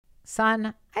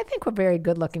son, I think we're very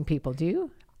good-looking people. Do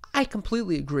you? I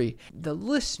completely agree. The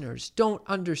listeners don't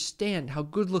understand how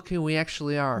good looking we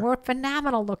actually are. We're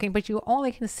phenomenal looking, but you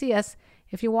only can see us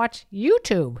if you watch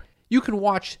YouTube. You can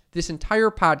watch this entire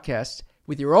podcast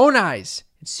with your own eyes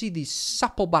and see these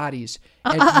supple bodies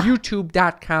at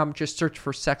youtube.com. Just search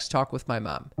for Sex Talk with My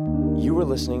Mom. You were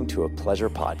listening to a Pleasure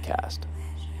podcast.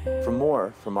 For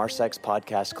more from our Sex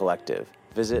Podcast Collective,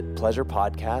 visit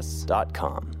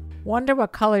pleasurepodcasts.com. Wonder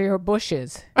what color your bush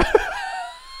is.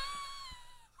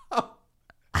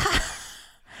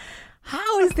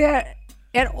 How is that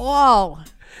at all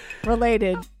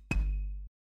related?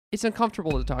 It's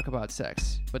uncomfortable to talk about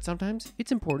sex, but sometimes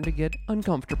it's important to get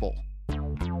uncomfortable.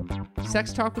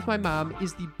 Sex Talk with My Mom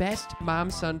is the best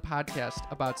mom-son podcast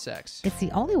about sex. It's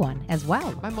the only one as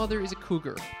well. My mother is a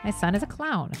cougar. My son is a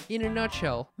clown. In a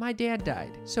nutshell, my dad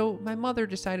died, so my mother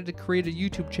decided to create a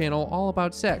YouTube channel all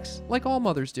about sex, like all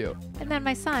mothers do. And then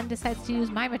my son decides to use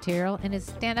my material in his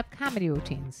stand-up comedy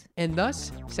routines. And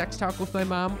thus, Sex Talk with My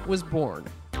Mom was born.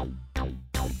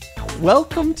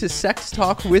 Welcome to Sex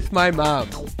Talk with My Mom.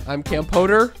 I'm Cam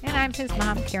Potter. And I'm his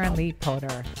mom, Karen Lee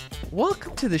Potter.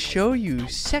 Welcome to the show, you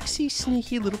sexy,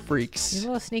 sneaky little freaks. You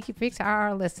little sneaky freaks are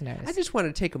our listeners. I just want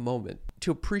to take a moment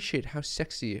to appreciate how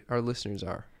sexy our listeners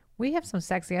are. We have some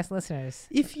sexy-ass listeners.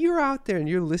 If you're out there and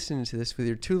you're listening to this with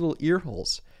your two little ear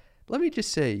holes, let me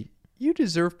just say, you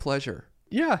deserve pleasure.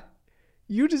 Yeah,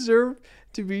 you deserve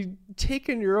to be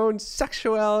taking your own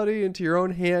sexuality into your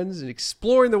own hands and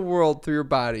exploring the world through your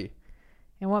body.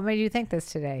 And what made you think this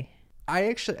today?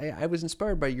 I was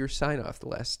inspired by your sign-off the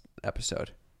last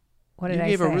episode. What did I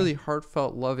say? You gave a really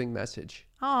heartfelt, loving message.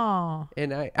 Oh.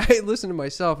 And I listened to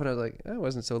myself and I was like, that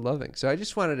wasn't so loving. So I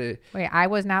just wanted to... Wait, I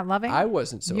was not loving? I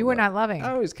wasn't so You were not loving.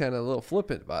 I was kind of a little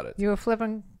flippant about it. You were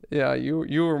flipping? Yeah, you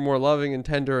were more loving and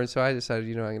tender. And so I decided,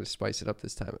 I'm going to spice it up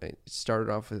this time. I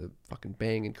started off with a fucking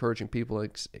bang, encouraging people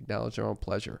to acknowledge their own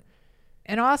pleasure.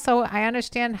 And also, I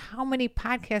understand how many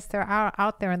podcasts there are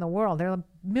out there in the world. There are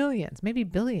millions, maybe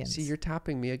billions. See, you're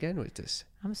topping me again with this.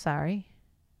 I'm sorry.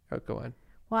 Oh, go on.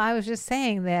 Well, I was just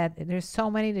saying that there's so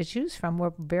many to choose from.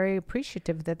 We're very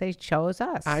appreciative that they chose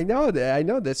us. I know that.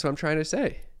 That's what I'm trying to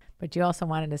say. But you also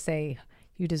wanted to say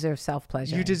you deserve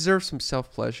self-pleasure. You deserve some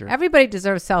self-pleasure. Everybody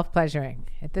deserves self-pleasuring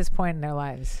at this point in their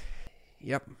lives.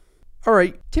 Yep. All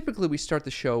right. Typically, we start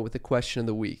the show with the question of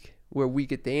the week, where we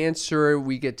get the answer.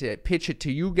 We get to pitch it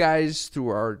to you guys through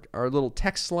our little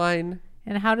text line.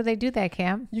 And how do they do that,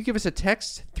 Cam? You give us a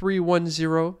text,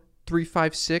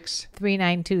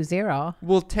 310-356-3920.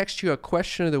 We'll text you a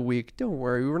question of the week. Don't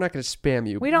worry, we're not going to spam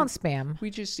you. We don't spam. We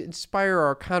just inspire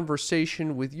our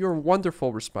conversation with your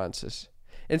wonderful responses.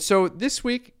 And so this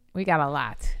week... we got a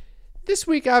lot. This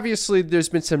week, obviously, there's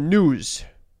been some news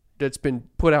that's been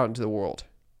put out into the world.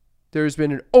 There's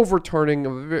been an overturning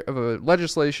of a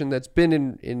legislation that's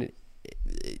been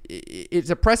it's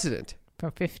a precedent.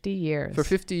 For 50 years. For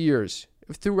 50 years.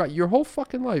 Throughout your whole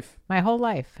fucking life. My whole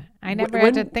life. I never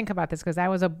had to think about this because I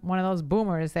was one of those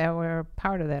boomers that were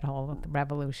part of that whole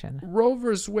revolution. Roe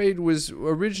vs. Wade was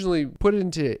originally put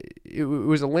into, it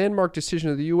was a landmark decision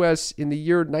of the U.S. in the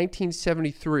year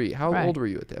 1973. How old were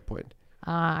you at that point?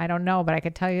 I don't know, but I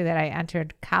could tell you that I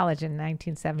entered college in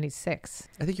 1976.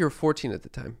 I think you were 14 at the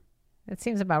time. It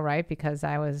seems about right because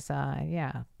I was,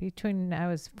 I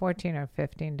was 14 or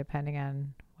 15, depending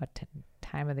on what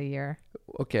time of the year.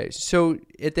 Okay, so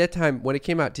at that time, when it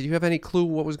came out, did you have any clue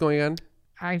what was going on?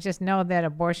 I just know that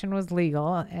abortion was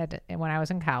legal when I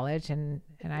was in college, and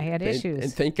I had issues.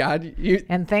 And thank God.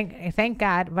 Thank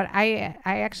God, but I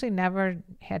actually never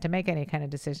had to make any kind of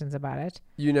decisions about it.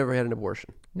 You never had an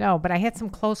abortion? No, but I had some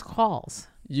close calls.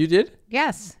 You did?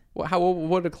 Yes. What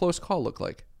did a close call look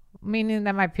like? Meaning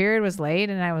that my period was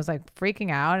late and I was like freaking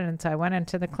out, and so I went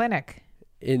into the clinic.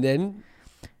 And then?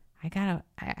 I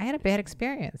had a bad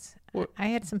experience. What? I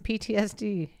had some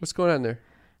PTSD. What's going on there?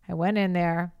 I went in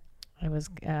there. It was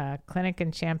a clinic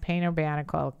in Champaign-Urbana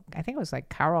called, I think it was like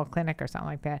Carroll Clinic or something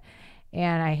like that.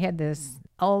 And I had this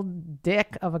old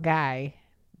dick of a guy,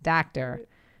 doctor,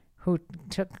 who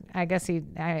took, I guess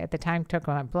at the time took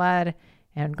my blood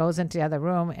and goes into the other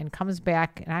room and comes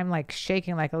back, and I'm like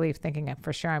shaking like a leaf, thinking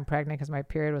for sure I'm pregnant because my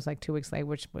period was like 2 weeks late,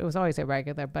 which it was always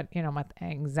irregular. But my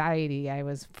anxiety, I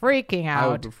was freaking out. I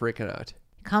would be freaking out.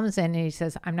 He comes in and he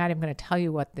says, "I'm not even going to tell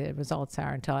you what the results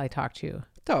are until I talk to you."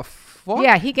 The fuck?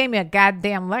 Yeah, he gave me a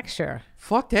goddamn lecture.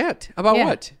 Fuck that. About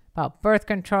what? About birth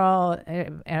control,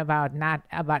 and about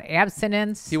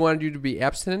abstinence. He wanted you to be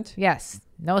abstinent? Yes.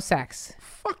 No sex.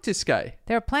 Fuck this guy.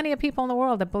 There are plenty of people in the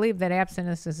world that believe that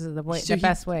abstinence is the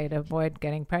best way to avoid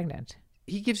getting pregnant.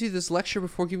 he gives you this lecture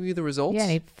before giving you the results? Yeah,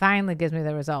 and he finally gives me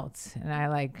the results. And I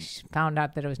like found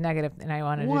out that it was negative, and I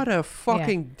wanted What to, a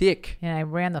fucking dick. and I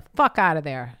ran the fuck out of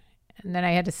there. And then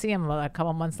I had to see him a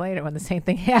couple months later when the same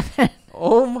thing happened.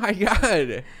 Oh my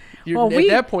God. Well, At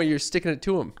that point, you're sticking it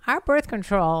to him. Our birth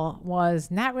control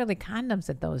was not really condoms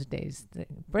at those days. The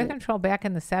birth control back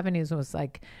in the 70s was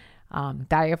like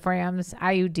diaphragms,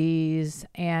 IUDs,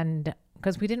 and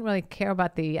because we didn't really care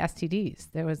about the STDs.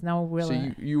 There was no real...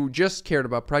 So you just cared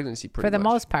about pregnancy pretty For the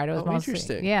much. most part, it was mostly...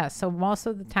 Interesting. Yeah, so most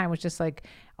of the time was just like,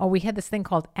 we had this thing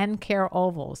called N-Care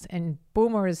ovals, and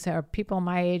boomers or people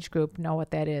my age group know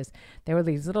what that is. They were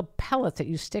these little pellets that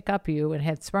you stick up you and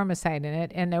had spermicide in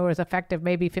it, and it was effective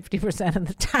maybe 50% of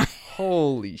the time.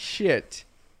 Holy shit.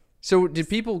 So did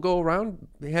people go around,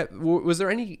 was there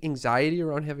any anxiety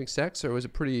around having sex, or was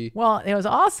it pretty... Well, it was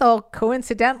also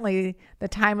coincidentally the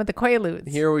time of the Quaaludes.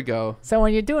 Here we go. So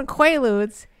when you're doing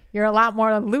Quaaludes, you're a lot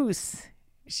more loose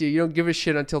So you don't give a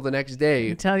shit until the next day.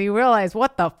 until you realize,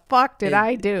 what the fuck did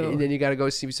I do? And then you got to go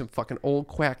see some fucking old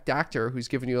quack doctor who's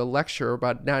giving you a lecture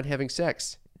about not having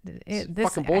sex.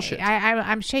 Fucking bullshit.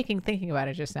 I'm shaking thinking about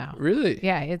it just now. Really?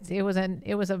 Yeah, it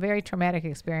was a very traumatic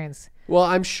experience. Well,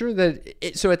 I'm sure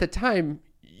that... So at the time,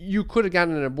 you could have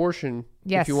gotten an abortion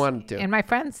Yes, if you wanted to. and my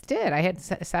friends did. I had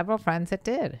several friends that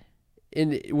did.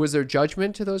 And was there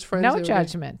judgment to those friends? No that were-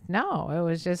 judgment. No, it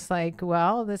was just like,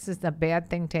 well, this is the bad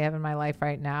thing to have in my life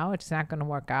right now. It's not going to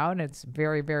work out. It's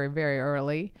very, very, very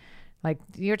early. Like,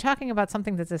 you're talking about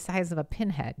something that's the size of a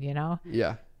pinhead, you know?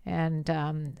 Yeah.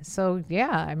 And so,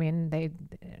 yeah, I mean,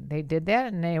 they did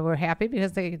that, and they were happy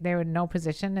because they were in no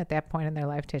position at that point in their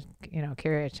life to,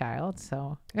 carry a child.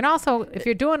 So, and also, if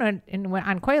you're doing it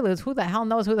on Quaaludes, who the hell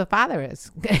knows who the father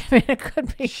is? I mean, it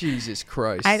could be. Jesus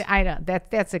Christ. I don't.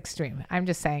 That's extreme. I'm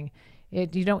just saying,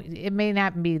 it may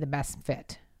not be the best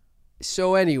fit.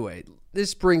 So anyway,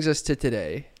 this brings us to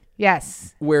today,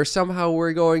 Yes. where somehow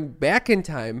we're going back in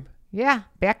time. Yeah,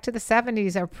 back to the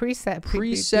 70s or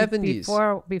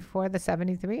Pre-70s. before the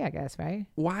 73, I guess, right?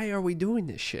 Why are we doing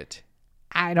this shit?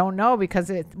 I don't know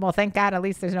because thank God at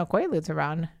least there's no Quaaludes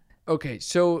around. Okay,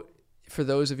 so for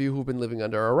those of you who've been living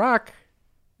under a rock,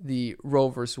 the Roe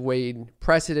versus Wade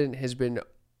precedent has been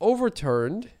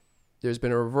overturned. There's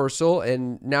been a reversal,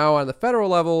 and now on the federal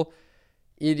level,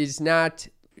 it is not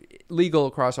legal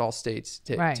across all states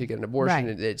to get an abortion.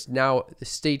 Right. It's now the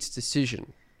state's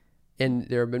decision. And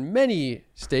there have been many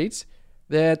states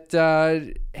that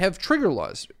have trigger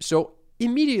laws. So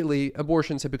immediately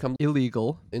abortions have become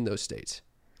illegal in those states.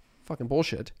 Fucking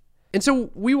bullshit. And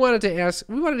so we wanted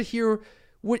to hear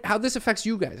how this affects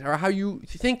you guys, or how you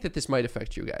think that this might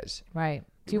affect you guys. Right.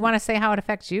 Do you want to say how it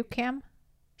affects you, Cam?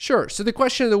 Sure. So the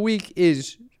question of the week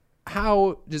is,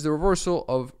 how does the reversal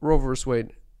of Roe versus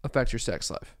Wade affect your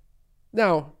sex life?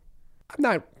 Now, I'm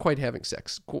not quite having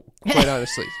sex, quite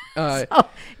honestly. So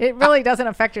it really doesn't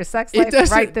affect your sex life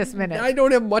right this minute. I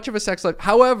don't have much of a sex life.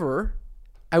 However,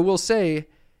 I will say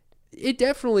it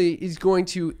definitely is going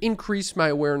to increase my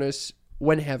awareness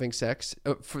when having sex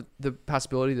for the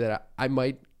possibility that I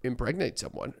might impregnate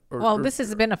someone. This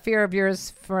has been a fear of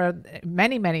yours for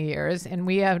many, many years. And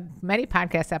we have many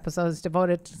podcast episodes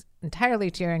devoted entirely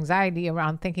to your anxiety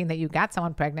around thinking that you got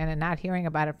someone pregnant and not hearing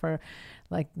about it for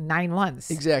like 9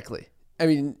 months. Exactly. I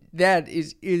mean, that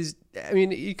is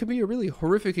it could be a really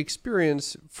horrific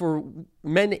experience for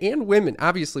men and women,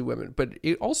 obviously women, but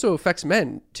it also affects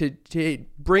men to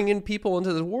bring in people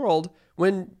into the world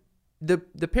when the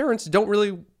parents don't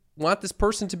really want this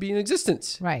person to be in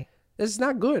existence. Right. That's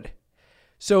not good.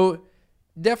 So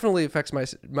definitely affects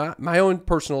my own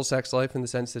personal sex life in the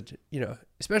sense that,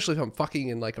 especially if I'm fucking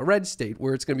in like a red state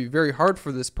where it's going to be very hard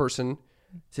for this person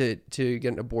to get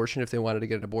an abortion if they wanted to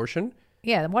get an abortion.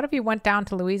 Yeah. What if you went down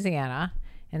to Louisiana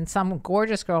and some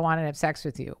gorgeous girl wanted to have sex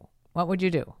with you? What would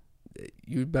you do?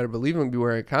 You better believe I'm going to be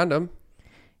wearing a condom.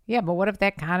 Yeah, but what if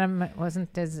that condom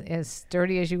wasn't as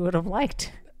sturdy as you would have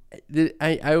liked?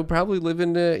 I would probably live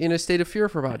in a state of fear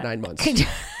for about 9 months. I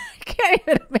can't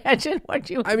even imagine what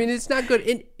you... I mean, it's not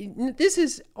good. And this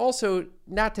is also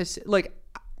not to say, like,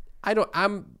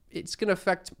 it's going to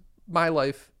affect my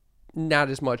life not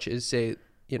as much as, say,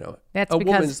 That's a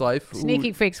because woman's life.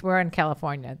 Sneaky freaks were in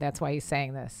California. That's why he's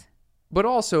saying this. But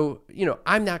also,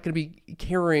 I'm not going to be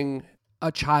carrying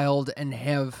a child and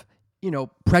have,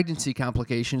 pregnancy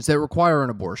complications that require an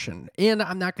abortion. And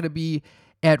I'm not going to be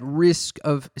at risk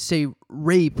of, say,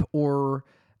 rape or,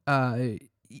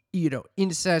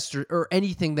 incest or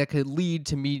anything that could lead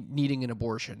to me needing an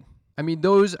abortion. I mean,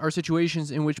 those are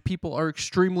situations in which people are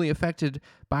extremely affected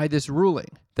by this ruling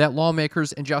that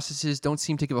lawmakers and justices don't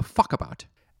seem to give a fuck about.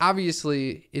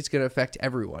 Obviously, it's going to affect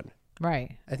everyone.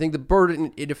 Right. I think the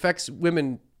burden, it affects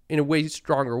women in a way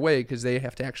stronger way because they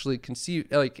have to actually conceive.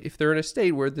 Like if they're in a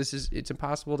state where it's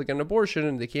impossible to get an abortion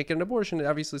and they can't get an abortion,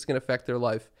 obviously it's going to affect their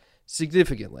life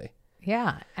significantly.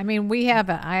 Yeah. I mean,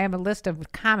 I have a list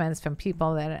of comments from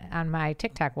people that on my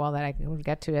TikTok wall that I will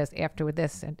get to after with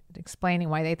this and explaining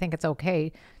why they think it's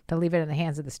okay to leave it in the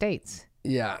hands of the states.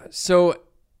 Yeah. So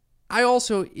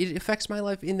it affects my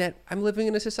life in that I'm living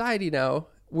in a society now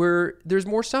where there's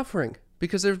more suffering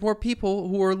because there's more people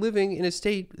who are living in a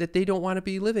state that they don't want to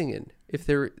be living in if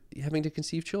they're having to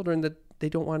conceive children that they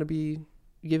don't want to be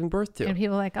giving birth to. And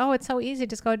people are like, oh, it's so easy,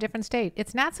 just go to a different state.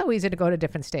 It's not so easy to go to a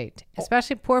different state,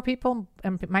 especially poor people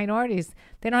and minorities.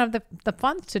 They don't have the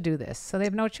funds to do this, so they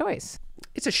have no choice.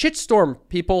 It's a shitstorm,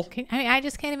 people. I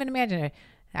just can't even imagine it.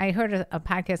 I heard a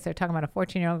podcast. They're talking about a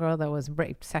 14-year-old girl that was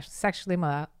raped,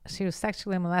 she was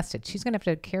sexually molested. She's going to have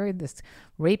to carry this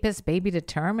rapist baby to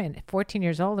term at 14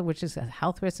 years old, which is a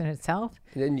health risk in itself.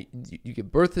 And then you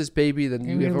give birth to this baby, then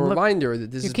you have a reminder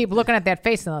that this is... You keep looking at that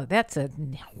face, and that's a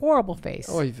horrible face.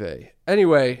 Oy vey.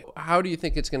 Anyway, how do you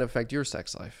think it's going to affect your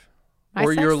sex life? My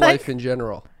or sex your life? life in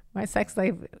general? My sex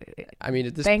life, I mean,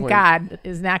 at this thank point... God,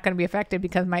 is not going to be affected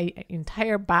because my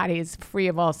entire body is free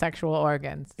of all sexual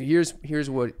organs. Here's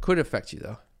what could affect you,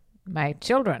 though. My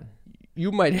children.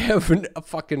 You might have a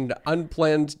fucking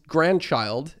unplanned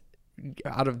grandchild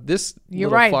out of this You're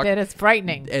little right, fuck, that it's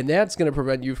frightening. and that's going to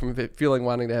prevent you from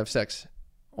wanting to have sex.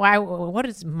 Why? What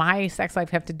does my sex life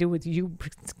have to do with you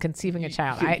conceiving a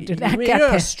child? I do not You get know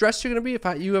how that. stressed you're going to be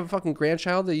if you have a fucking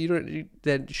grandchild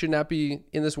that should not be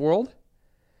in this world?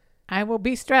 I will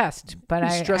be stressed, but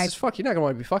You're stressed as fuck. You're not going to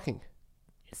want to be fucking.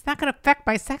 it's not going to affect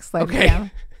my sex life. Okay.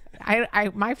 Sam.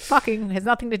 My fucking has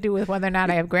nothing to do with whether or not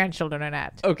I have grandchildren or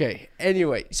not. Okay.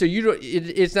 Anyway, so you don't.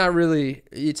 It's not going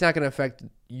to affect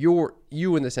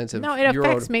you in the sense of No, it your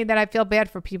affects own. me that I feel bad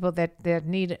for people that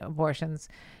need abortions.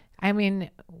 I mean,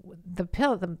 the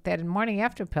pill, that morning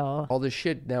after pill, All this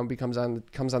shit now comes on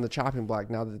the chopping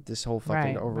block now that this whole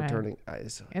fucking Right, overturning.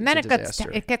 and then it's a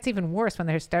disaster. it gets even worse when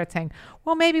they start saying,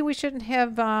 well, maybe we shouldn't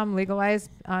have legalized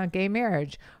gay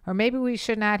marriage, or maybe we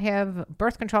should not have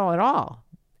birth control at all.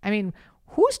 I mean,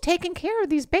 who's taking care of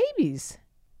these babies?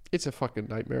 It's a fucking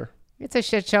nightmare. It's a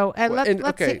shit show. Well, Let's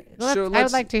okay, see. so I would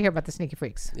let's- like to hear about the sneaky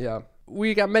freaks. Yeah,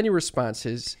 we got many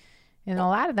responses. And a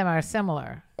lot of them are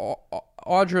similar.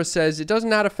 Audra says, it does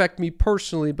not affect me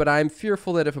personally, but I'm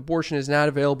fearful that if abortion is not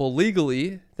available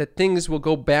legally, that things will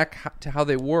go back to how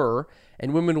they were,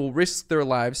 and women will risk their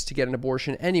lives to get an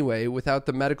abortion anyway without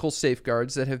the medical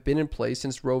safeguards that have been in place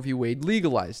since Roe v. Wade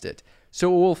legalized it.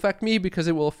 So it will affect me because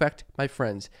it will affect my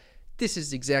friends. This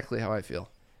is exactly how I feel.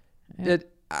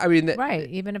 Right.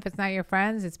 Even if it's not your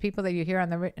friends, it's people that you hear on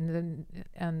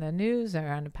the news or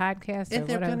on the podcast. And or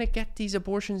they're whatever. going to get these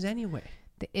abortions anyway.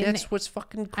 That's what's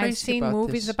fucking crazy. I've seen about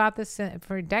movies this. about this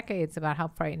for decades about how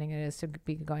frightening it is to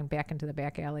be going back into the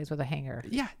back alleys with a hanger.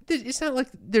 Yeah, it's not like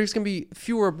there's going to be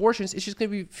fewer abortions. It's just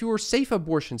going to be fewer safe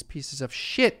abortions, pieces of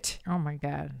shit. Oh, my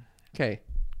God. Okay,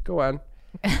 go on.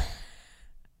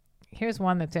 Here's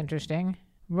one that's interesting.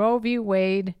 Roe v.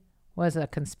 Wade was a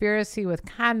conspiracy with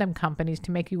condom companies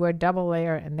to make you wear double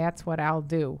layer, and that's what I'll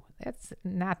do. That's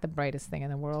not the brightest thing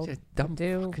in the world It's a to dumb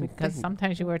do fucking because thing.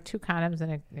 sometimes you wear two condoms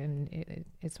and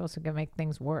it's supposed to make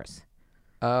things worse.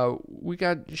 We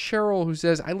got Cheryl who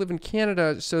says, I live in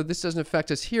Canada, so this doesn't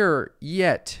affect us here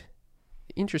yet.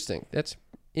 Interesting. That's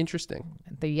interesting.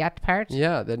 The yet part?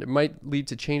 Yeah, that it might lead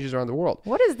to changes around the world.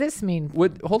 What does this mean?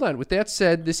 Hold on. With that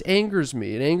said, this angers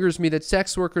me. It angers me that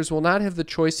sex workers will not have the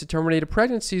choice to terminate a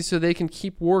pregnancy so they can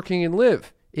keep working and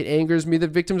live. It angers me that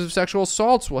victims of sexual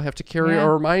assaults will have to carry a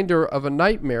reminder of a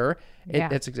nightmare. Yeah.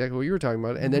 That's exactly what you were talking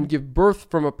about. And then give birth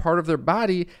from a part of their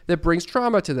body that brings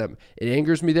trauma to them. It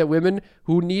angers me that women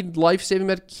who need life-saving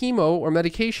chemo or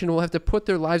medication will have to put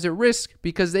their lives at risk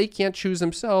because they can't choose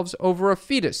themselves over a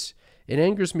fetus. It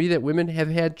angers me that women have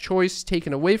had choice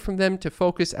taken away from them to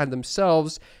focus on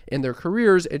themselves and their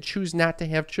careers and choose not to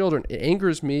have children. It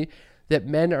angers me that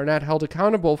men are not held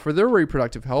accountable for their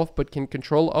reproductive health but can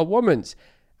control a woman's.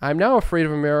 I'm now afraid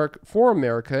of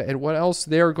America and what else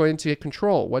they are going to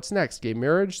control. What's next? Gay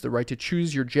marriage, the right to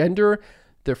choose your gender,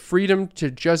 the freedom to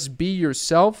just be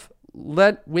yourself.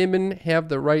 Let women have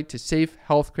the right to safe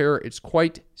health care. It's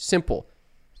quite simple.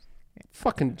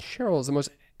 Fucking Cheryl is the most...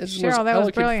 Cheryl, that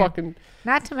was brilliant. Fucking...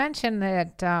 Not to mention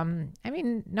that,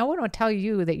 no one would tell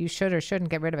you that you should or shouldn't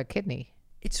get rid of a kidney.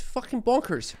 It's fucking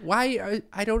bonkers. Why?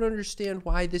 I don't understand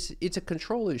why it's a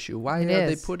control issue. Why It are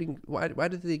is. they putting... Why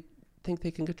do they think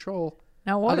they can control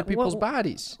Now, other people's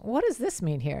bodies? What does this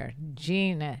mean here?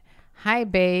 Gene, Hi,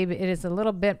 babe. It is a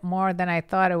little bit more than I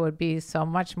thought it would be. So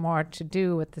much more to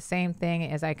do with the same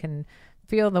thing as I can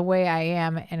feel the way I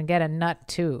am and get a nut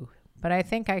too. But I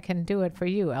think I can do it for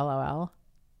you, LOL.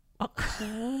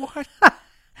 What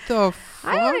the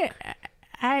fuck?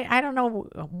 I don't know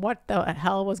what the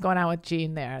hell was going on with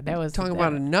Gene there. There was Talking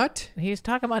about a nut? He was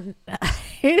talking about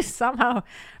he somehow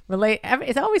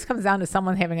it always comes down to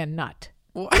someone having a nut.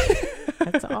 What?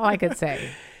 That's all I could say.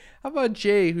 How about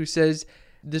Jay, who says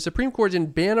the Supreme Court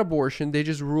didn't ban abortion. They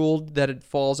just ruled that it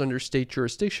falls under state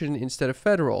jurisdiction instead of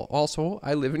federal. Also,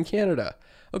 I live in Canada.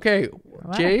 Okay,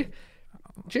 What?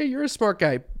 Jay, you're a smart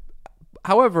guy.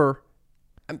 However,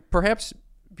 perhaps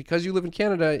because you live in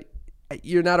Canada,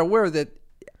 you're not aware that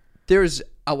there's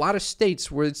a lot of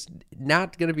states where it's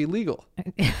not going to be legal.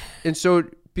 And so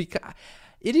because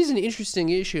it is an interesting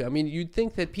issue. I mean, you'd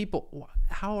think that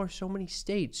how are so many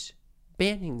states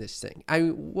banning this thing?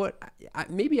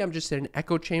 Maybe I'm just in an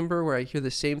echo chamber where I hear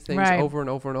the same things Right. over and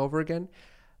over and over again,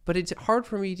 but it's hard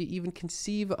for me to even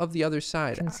conceive of the other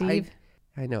side. Conceive?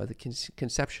 I know the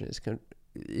conception is,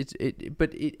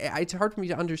 it's hard for me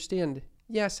to understand.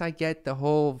 Yes, I get the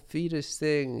whole fetus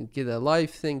thing, get a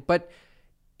life thing, but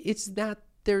it's not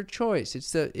their choice.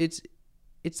 It's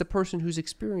the person who's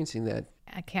experiencing that.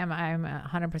 Cam, I'm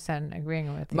 100%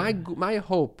 agreeing with you. My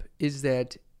hope is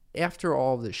that after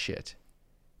all this shit,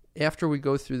 after we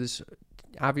go through this,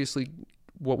 obviously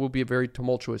what will be a very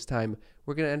tumultuous time,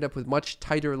 we're going to end up with much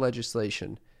tighter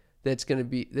legislation that's going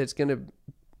to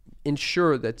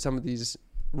ensure that some of these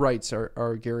rights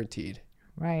are guaranteed.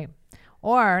 Right.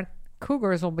 Or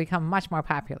cougars will become much more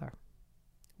popular.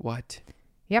 What?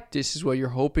 Yep. This is what you're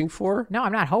hoping for? No,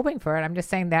 I'm not hoping for it. I'm just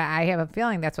saying that I have a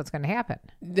feeling that's what's going to happen.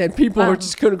 That people are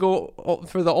just going to go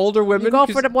for the older women? You go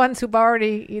for the ones who've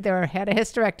already either had a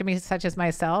hysterectomy, such as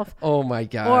myself, Oh my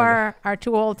God. or are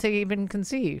too old to even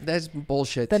conceive. That's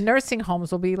bullshit. The nursing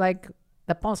homes will be like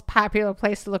the most popular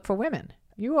place to look for women.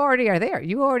 You already are there.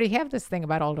 You already have this thing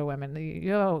about older women.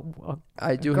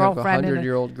 I do have a girlfriend and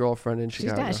 100-year-old girlfriend in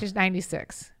Chicago. she's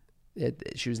 96.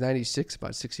 She was 96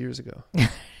 about 6 years ago.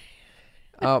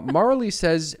 Marley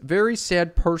says, very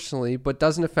sad personally, but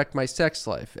doesn't affect my sex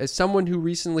life. As someone who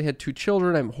recently had 2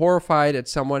 children, I'm horrified at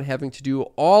someone having to do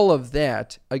all of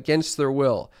that against their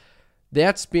will.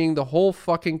 That's being the whole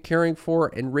fucking caring for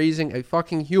and raising a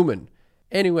fucking human.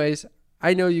 Anyways,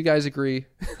 I know you guys agree.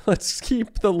 Let's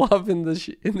keep the love in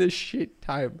this shit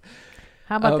time.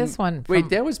 How about this one? Wait,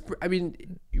 that was, I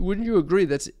mean, wouldn't you agree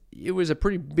it was a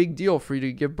pretty big deal for you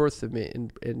to give birth to me?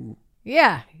 And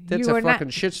Yeah. that's you a were fucking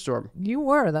shitstorm. You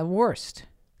were the worst.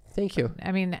 Thank you.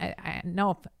 I mean, I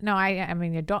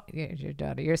mean, your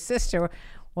daughter, your sister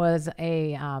was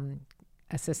a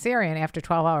cesarean after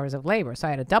 12 hours of labor. So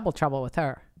I had a double trouble with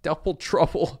her. Double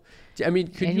trouble. I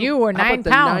mean, You were how 9 about the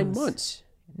pounds. 9 months?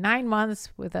 9 months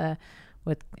with a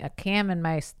cam in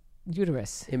my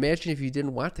uterus. Imagine if you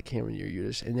didn't want the camera in your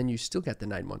uterus and then you still got the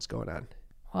 9 months going on.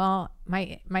 Well,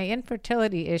 my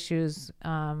infertility issues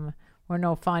were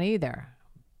no fun either,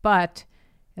 but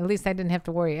at least I didn't have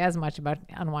to worry as much about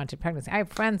unwanted pregnancy. I have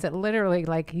friends that literally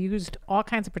used all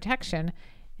kinds of protection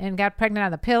and got pregnant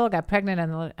on the pill, got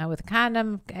pregnant with a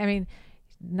condom. I mean,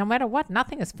 no matter what,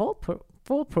 nothing is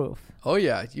foolproof. Oh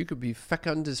yeah, you could be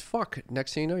fecund as fuck.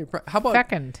 Next thing you know, you're how about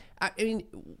Fecund. I mean,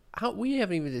 we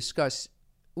haven't even discussed.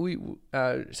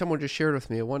 Someone just shared with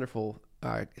me a wonderful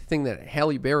thing that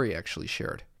Halle Berry actually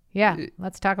shared. Yeah,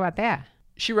 let's talk about that.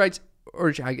 She writes,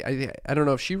 or I don't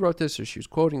know if she wrote this or she was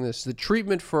quoting this. The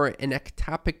treatment for an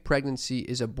ectopic pregnancy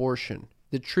is abortion.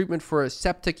 The treatment for a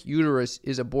septic uterus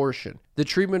is abortion. The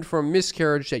treatment for a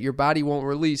miscarriage that your body won't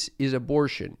release is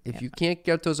abortion. If you can't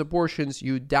get those abortions,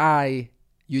 you die.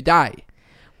 You die.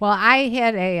 Well, I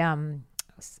had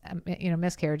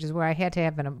miscarriages where I had to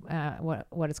have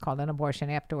what is called an abortion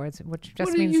afterwards, which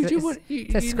just means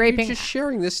scraping. You're just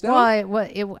sharing this now. Well,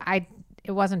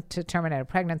 it wasn't to terminate a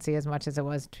pregnancy as much as it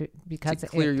was because to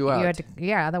clear you out.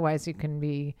 Otherwise you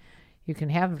can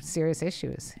have serious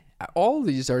issues. All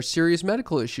these are serious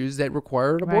medical issues that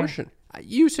require an abortion.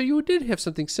 So you did have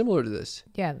something similar to this.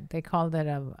 Yeah, they called it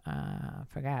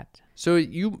forgot. So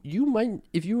you might,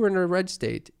 if you were in a red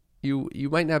state, you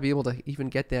might not be able to even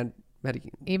get that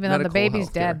even though the baby's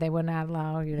healthcare. dead, they would not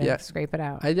allow you to scrape it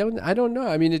out. I don't know.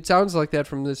 I mean, it sounds like that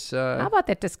from this. How about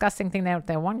that disgusting thing that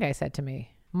one guy said to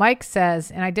me? Mike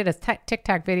says, and I did a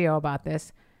TikTok video about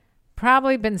this,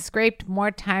 probably been scraped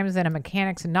more times than a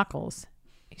mechanic's knuckles.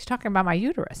 He's talking about my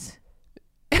uterus.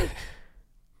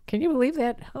 Can you believe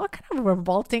that? What kind of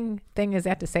revolting thing is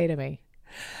that to say to me?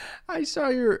 I saw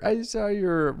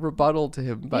your rebuttal to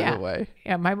him, by the way.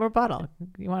 Yeah, my rebuttal.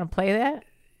 You want to play that?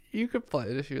 You could play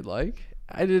it if you'd like.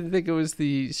 I didn't think it was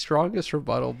the strongest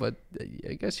rebuttal, but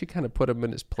I guess you kind of put him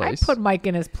in his place. I put Mike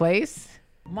in his place.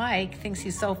 Mike thinks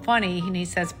he's so funny, and he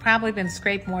says probably been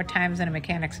scraped more times than a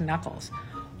mechanic's knuckles.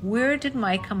 Where did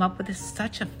Mike come up with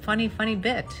such a funny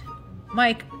bit?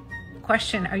 Mike,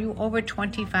 question, are you over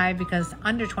 25? Because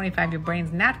under 25, your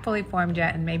brain's not fully formed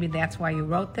yet, and maybe that's why you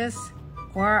wrote this?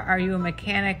 Or are you a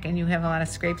mechanic and you have a lot of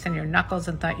scrapes on your knuckles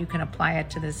and thought you can apply it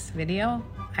to this video?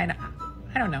 I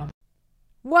don't know.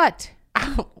 What?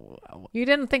 You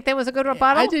didn't think that was a good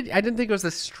rebuttal? I didn't think it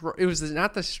was it was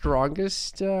not the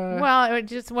strongest. Well, it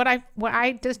just what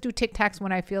I just do TikToks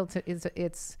when I feel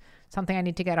it's something I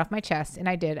need to get off my chest, and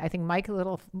I did. I think Mike, a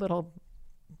little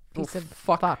piece of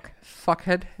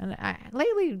fuckhead. And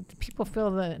lately, people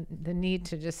feel the need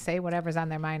to just say whatever's on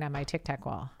their mind on my TikTok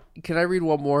wall. Can I read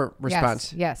one more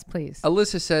response? Yes, please.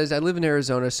 Alyssa says, I live in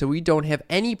Arizona, so we don't have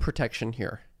any protection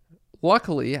here.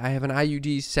 Luckily, I have an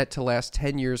IUD set to last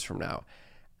 10 years from now.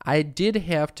 I did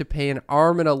have to pay an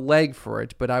arm and a leg for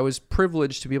it, but I was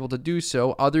privileged to be able to do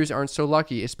so. Others aren't so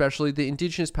lucky, especially the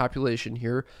indigenous population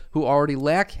here who already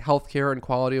lack healthcare and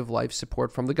quality of life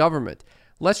support from the government.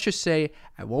 Let's just say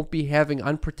I won't be having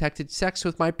unprotected sex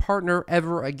with my partner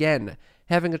ever again.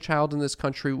 Having a child in this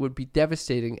country would be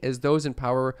devastating, as those in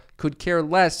power could care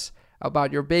less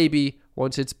about your baby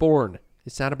once it's born.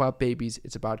 It's not about babies,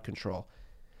 it's about control.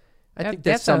 I think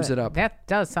that sums it up. That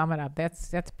does sum it up.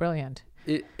 That's brilliant.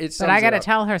 It but I got to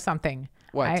tell her something.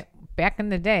 What? Back in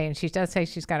the day, and she does say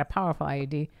she's got a powerful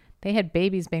IUD, they had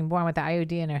babies being born with the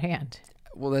IUD in her hand.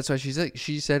 Well, that's why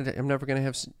she said, I'm never going to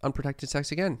have unprotected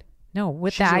sex again. No,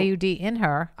 with the IUD in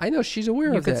her. I know, she's aware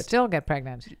of that. You could still get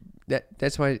pregnant.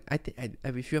 That's why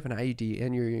if you have an IUD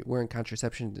and you're wearing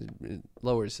contraception, it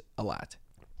lowers a lot.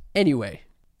 Anyway,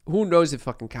 who knows if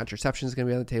fucking contraception is going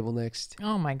to be on the table next?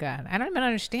 Oh my God. I don't even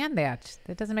understand that.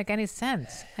 That doesn't make any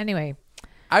sense. Anyway.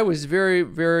 I was very,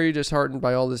 very disheartened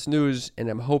by all this news, and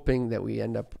I'm hoping that we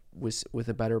end up with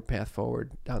a better path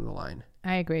forward down the line.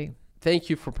 I agree. Thank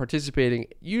you for participating.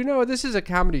 You know, this is a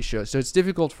comedy show, so it's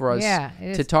difficult for us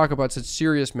to talk about such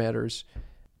serious matters.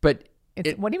 But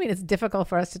what do you mean it's difficult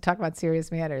for us to talk about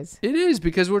serious matters? It is,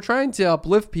 because we're trying to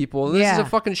uplift people. And this is a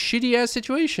fucking shitty-ass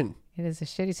situation. It is a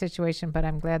shitty situation, but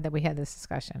I'm glad that we had this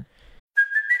discussion.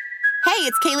 Hey,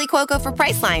 it's Kaylee Cuoco for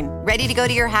Priceline. Ready to go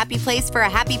to your happy place for a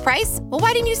happy price? Well,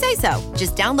 why didn't you say so?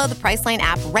 Just download the Priceline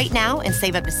app right now and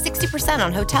save up to 60%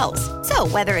 on hotels. So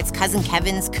whether it's Cousin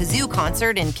Kevin's Kazoo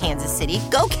Concert in Kansas City,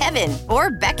 go Kevin, or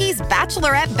Becky's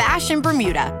Bachelorette Bash in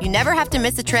Bermuda, you never have to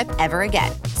miss a trip ever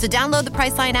again. So download the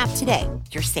Priceline app today.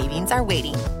 Your savings are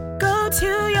waiting. Go to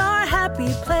your happy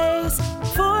place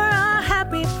for a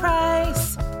happy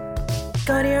price.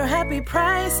 Go to your happy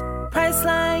price,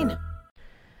 Priceline.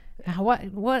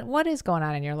 What is going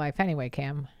on in your life anyway,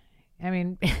 Cam? I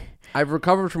mean, I've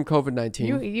recovered from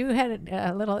COVID-19. You had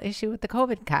a little issue with the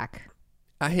COVID cock.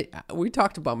 We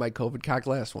talked about my COVID cock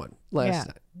last time.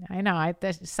 I know.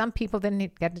 Some people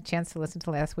didn't get the chance to listen to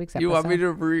last week's episode. You want me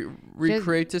to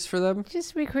recreate this for them?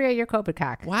 Just recreate your COVID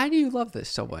cock. Why do you love this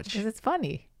so much? Because it's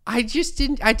funny. I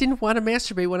didn't want to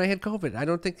masturbate when I had COVID. I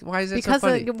don't think. Why is that so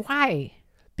funny? Why?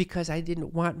 Because I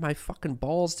didn't want my fucking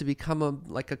balls to become a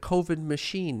COVID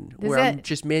machine I'm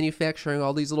just manufacturing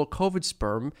all these little COVID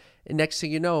sperm. And next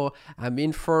thing you know, I'm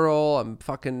infertile. I'm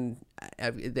fucking,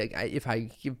 if I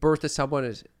give birth to someone,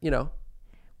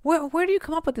 Where do you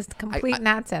come up with this complete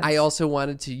nonsense? I also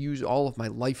wanted to use all of my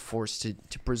life force to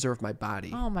preserve my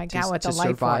body. Oh my God, with the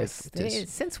life force.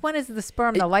 Since when is the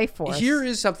sperm the life force? Here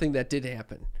is something that did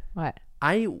happen. What?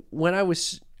 When I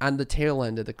was on the tail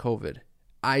end of the COVID,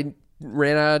 I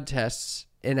ran out of tests,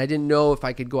 and I didn't know if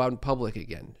I could go out in public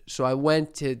again. So I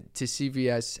went to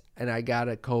CVS, and I got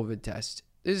a COVID test.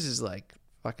 This is like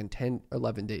fucking 10,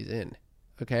 11 days in,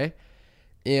 okay?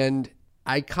 And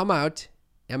I come out,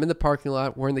 I'm in the parking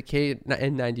lot wearing the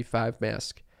KN95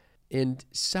 mask, and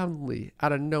suddenly,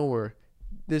 out of nowhere,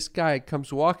 this guy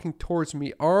comes walking towards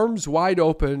me, arms wide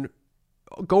open,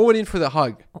 going in for the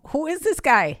hug. Who is this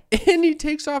guy? And he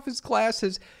takes off his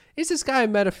glasses. It's this guy I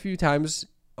met a few times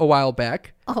a while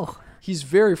back. Oh. He's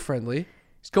very friendly.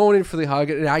 He's going in for the hug,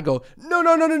 and I go, no.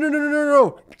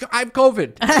 I have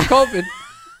COVID. COVID.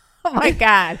 Oh my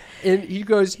God. And he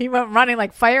goes, he went running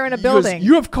like fire in a building. Goes,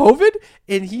 you have COVID?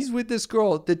 And he's with this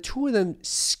girl. The two of them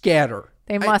scatter.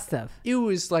 They must have. It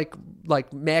was like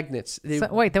magnets.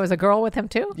 Wait, there was a girl with him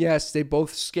too? Yes, they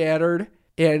both scattered.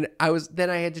 And I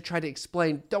had to try to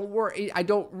explain, don't worry,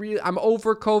 I'm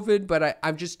over COVID, but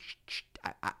I'm just,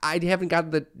 I haven't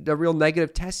gotten the real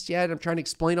negative test yet. I'm trying to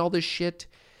explain all this shit.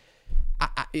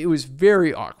 It was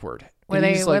very awkward. Were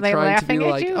they laughing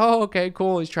at you? Oh, okay,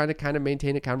 cool. He's trying to kind of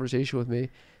maintain a conversation with me.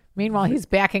 Meanwhile, he's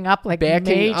backing up like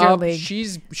backing major up. league.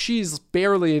 She's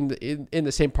barely in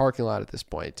the same parking lot at this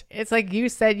point. It's like you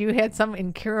said you had some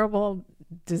incurable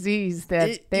disease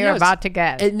that they're Yes. about to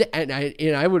get. And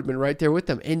I would have been right there with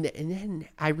them. And then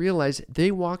I realized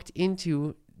they walked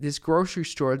into this grocery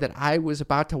store that I was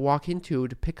about to walk into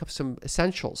to pick up some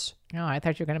essentials. No, I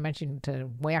thought you were going to mention to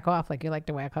whack off like you like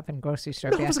to whack off in grocery store.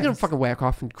 No, I wasn't gonna baskets. fucking whack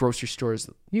off in grocery stores.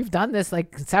 You've done this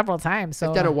like several times. So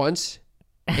I've done it once,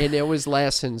 and it was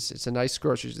Lassen's. It's a nice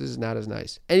grocery. This is not as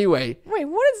nice. Anyway, Wait,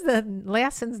 what is the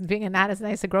lessons being not as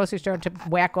nice a grocery store to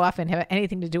whack off and have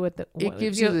anything to do with the? it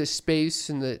gives you the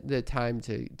space and the time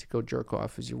to go jerk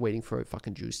off as you're waiting for a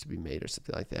fucking juice to be made or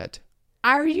something like that.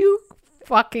 Are you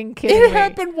fucking kidding It me?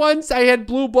 happened once. I had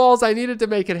blue balls. I needed to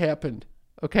make it happen.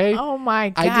 Okay. Oh my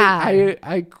god!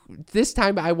 I this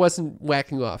time I wasn't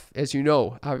whacking off, as you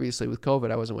know. Obviously, with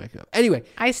COVID, I wasn't whacking off. Anyway,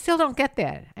 I still don't get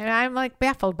that, and I'm like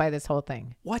baffled by this whole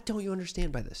thing. what don't you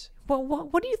understand by this? Well,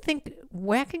 what do you think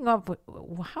whacking off?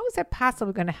 How is that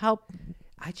possibly going to help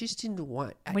I just didn't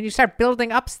want. when you start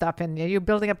building up stuff and you're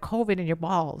building up COVID in your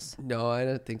balls? No, I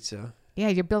don't think so. Yeah,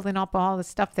 you're building up all the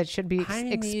stuff that should be I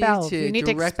needed expelled. to You need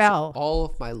to direct expel. all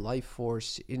of my life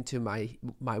force into my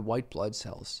white blood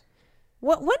cells.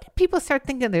 When did people start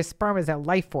thinking their sperm is a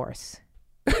life force?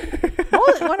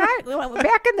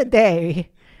 Back in the day,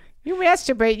 you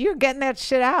masturbate, you're getting that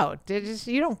shit out.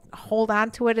 You don't hold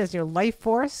on to it as your life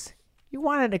force. You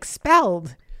want it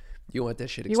expelled. You want that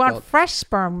shit You expelled? want fresh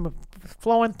sperm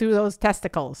flowing through those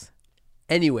testicles.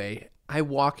 Anyway, I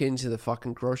walk into the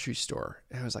fucking grocery store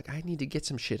and I was like, I need to get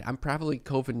some shit. I'm probably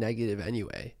COVID negative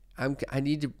anyway. I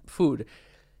need food.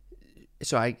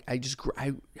 So I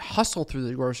hustle through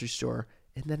the grocery store,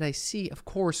 and then I see, of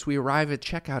course, we arrive at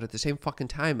checkout at the same fucking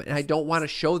time, and I don't want to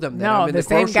show them that No, I'm in the the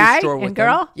same grocery guy store and with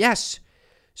girl? them. Yes.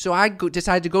 So I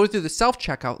decide to go through the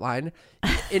self-checkout line,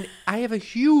 and I have at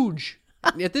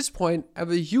this point, I have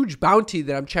a huge bounty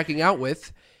that I'm checking out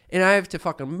with, and I have to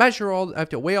fucking I have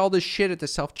to weigh all this shit at the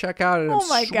self-checkout, and Oh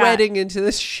my I'm God. sweating into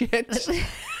this shit.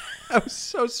 I was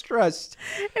so stressed,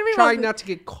 trying not to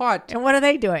get caught. And what are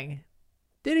they doing?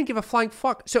 They didn't give a flying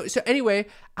fuck. So anyway,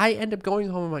 I end up going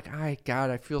home. I'm like, oh,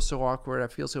 God, I feel so awkward. I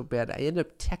feel so bad. I end up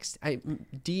I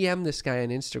DM this guy on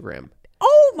Instagram.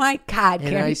 Oh my God, And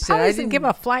Karen. I He said, probably I doesn't give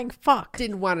a flying fuck.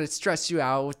 Didn't want to stress you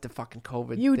out with the fucking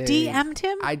COVID You thing. DM'd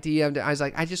him? I DM'd him. I was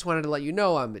like, I just wanted to let you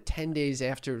know I'm 10 days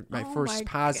after my Oh first my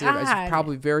positive. I God. was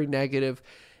probably very negative.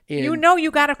 And You know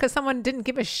you got it because someone didn't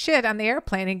give a shit on the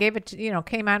airplane and gave it,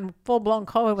 came on full-blown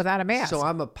COVID without a mask. So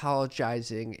I'm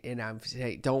apologizing, and I'm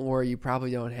saying, don't worry, you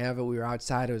probably don't have it. We were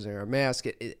outside. I was wearing a mask.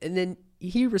 And then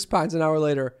he responds an hour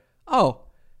later, oh,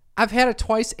 I've had it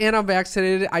twice, and I'm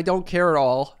vaccinated. I don't care at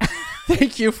all.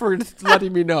 Thank you for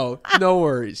letting me know. No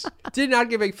worries. Did not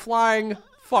give a flying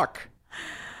fuck.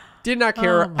 Did not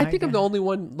care. Oh, my I think I'm the God. only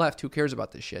one left who cares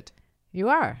about this shit. You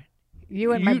are.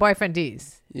 You and my boyfriend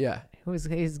Deez, Yeah.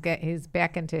 he's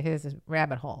back into his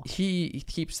rabbit hole. He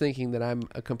keeps thinking that I'm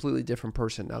a completely different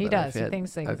person now He that does. I've had, He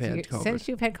thinks I've had COVID. since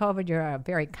you've had COVID, you're a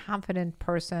very confident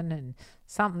person and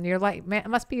something. It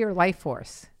must be your life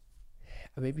force.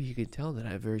 Maybe you can tell that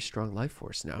I have a very strong life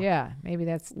force now. Yeah, maybe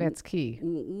that's key.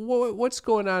 What's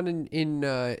going on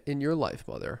in your life,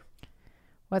 Mother?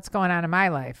 What's going on in my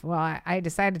life? Well, I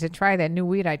decided to try that new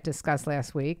weed I discussed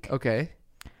last week. Okay.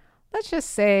 Let's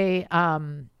just say,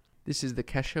 This is the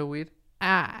Kesha weed?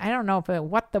 I don't know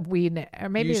what the weed, or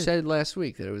maybe You said last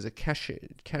week that it was a Kesha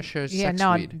yeah, sex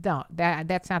no, weed. no,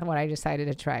 that's not what I decided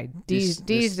to try. This-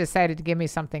 Deez decided to give me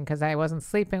something because I wasn't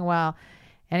sleeping well.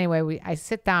 Anyway, I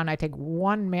sit down, I take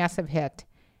one massive hit,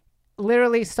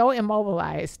 literally so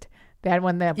immobilized that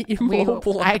when I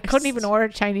couldn't even order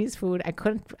Chinese food. I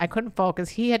couldn't focus.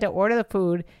 He had to order the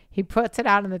food. He puts it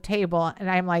out on the table, and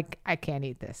I'm like, I can't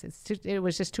eat this. It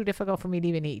was just too difficult for me to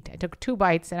even eat. I took 2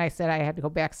 bites, and I said I had to go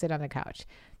back sit on the couch.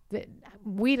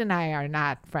 Weed and I are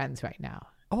not friends right now.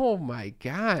 Oh my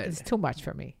God. It's too much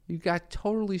for me. You got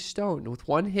totally stoned with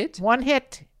one hit? One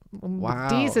hit. Wow.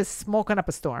 Deez is smoking up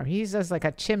a storm. He's just like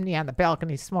a chimney on the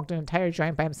balcony. He smoked an entire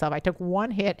joint by himself. I took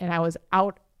one hit and I was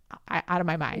out of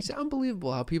my mind. It's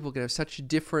unbelievable how people can have such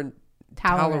different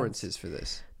Tolerance. tolerances for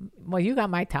this. Well, you got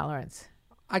my tolerance.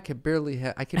 I can barely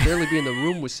be in the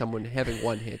room with someone having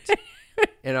one hit,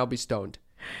 and I'll be stoned.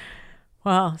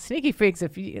 Well, sneaky freaks,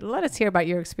 if you let us hear about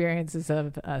your experiences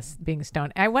of us being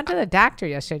stoned. I went to the doctor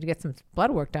yesterday to get some blood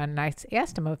work done, and I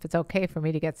asked him if it's okay for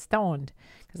me to get stoned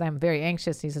because I'm very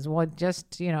anxious. He says, well,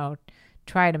 just,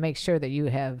 try to make sure that you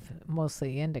have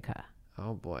mostly indica.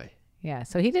 Oh boy. Yeah,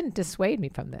 so he didn't dissuade me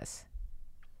from this.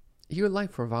 Your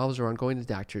life revolves around going to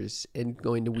doctors and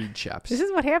going to weed shops. This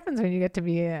is what happens when you get to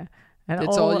be an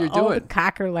That's all you're doing. old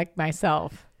cocker like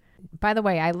myself. by the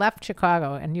way, I left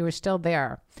Chicago and you were still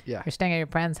there. Yeah. You're staying at your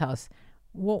friend's house.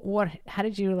 How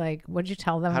did you what did you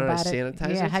tell them How did I about it?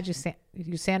 sanitize Yeah, it? how'd you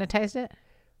you sanitized it?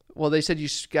 Well, they said you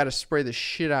got to spray the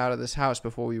shit out of this house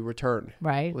before we return.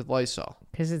 Right. With Lysol.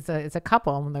 Because it's a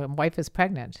couple and the wife is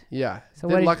pregnant. Yeah. So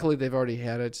luckily they've already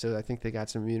had it, so I think they got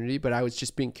some immunity, but I was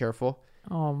just being careful.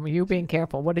 Oh, you being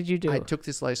careful. What did you do? I took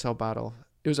this Lysol bottle.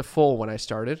 It was a full when I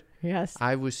started. Yes.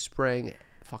 I was spraying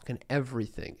fucking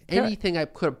everything. Good. Anything I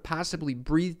could have possibly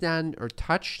breathed on or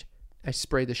touched, I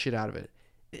sprayed the shit out of it.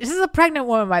 This is a pregnant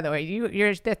woman, by the way.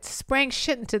 You're that's spraying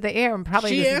shit into the air and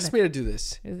probably She asked me to do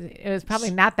this. It was probably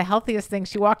not the healthiest thing.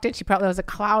 She walked in. There was a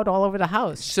cloud all over the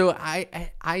house. So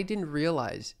I didn't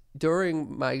realize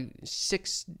during my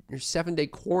 6 or 7 day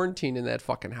quarantine in that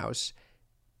fucking house,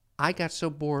 I got so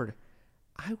bored.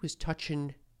 I was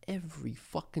touching every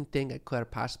fucking thing I could have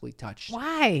possibly touched.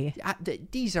 Why?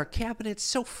 These are cabinets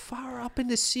so far up in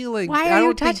the ceiling. Why I are you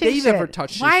don't think touching they've shit? ever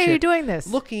touched this Why are you shit. doing this?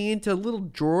 Looking into little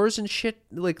drawers and shit,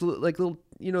 like little,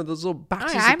 those little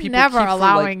boxes. that I'm people never keep for,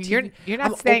 allowing. like, You're TV.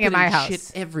 not I'm staying in my opening house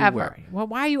shit everywhere. ever. Well,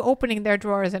 why are you opening their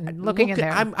drawers and looking in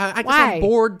there? I guess why? I'm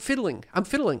bored fiddling. I'm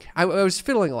fiddling. I was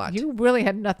fiddling a lot. You really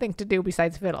had nothing to do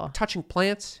besides fiddle. Touching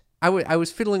plants. I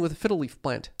was fiddling with a fiddle leaf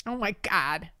plant. Oh my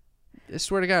God. I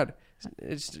swear to God.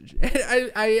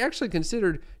 I actually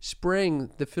considered spraying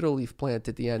the fiddle leaf plant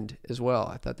at the end as well.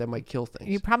 I thought that might kill things.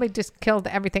 You probably just killed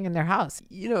everything in their house.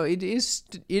 You know, it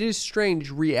is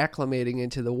strange reacclimating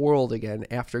into the world again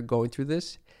after going through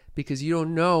this, because you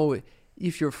don't know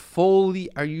if you're fully.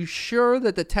 Are you sure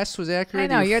that the test was accurate?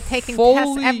 I know. You're taking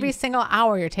tests every single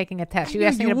hour. You're taking a test. You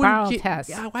asked me to borrow a test.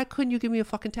 Yeah, why couldn't you give me a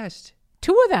fucking test?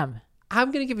 2 of them.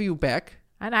 I'm gonna give you back.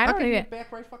 And I don't need it.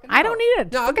 Back right fucking I now. don't need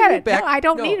it. No, I'll Forget give you it. back. No, I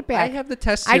don't No, need it back. I have the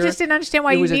test I here. just didn't understand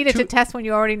why It you was a needed to 2 test when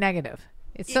you're already negative.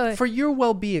 It's so for your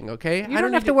well-being, okay? you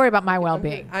don't have to worry about my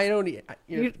well-being. I don't need.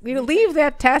 You leave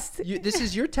that test. This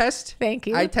is your test. Thank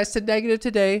you. I tested negative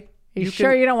today. You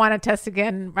sure you don't want to test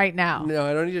again right now? No,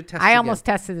 I don't need to test. I again. almost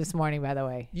tested this morning, by the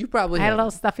way. You probably I had a have.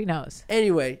 little stuffy nose.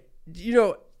 Anyway, you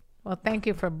know, Well, thank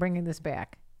you for bringing this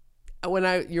back.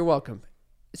 you're welcome.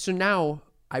 So now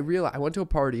I realize I went to a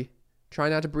party,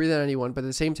 trying not to breathe on anyone, but at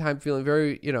the same time feeling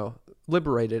very,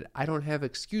 liberated. I don't have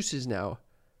excuses now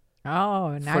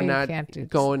Oh, now for you not can't do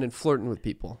going and flirting with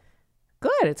people.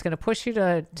 Good. It's going to push you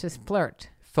to flirt.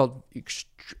 Felt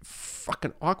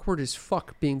fucking awkward as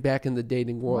fuck being back in the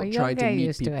dating world, Well, you'll trying to get meet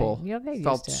used to it. people. You'll get used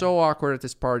Felt to it. so awkward at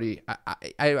this party.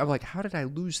 I'm like, how did I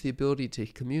lose the ability to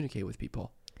communicate with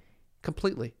people?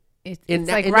 Completely. It's And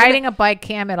like then- riding a bike,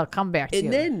 Cam. It'll come back to And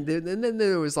you. then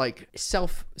there was like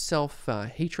self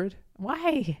hatred,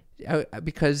 Why?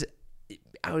 because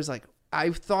I was like,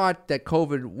 I thought that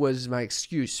COVID was my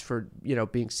excuse for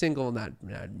being single, not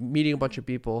meeting a bunch of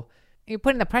people. You're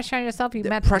putting the pressure on yourself. You The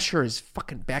met. pressure is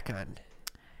fucking back on.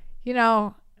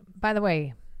 By the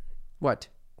way, What?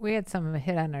 we had some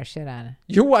hit on our shit on.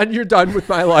 You're done with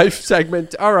my life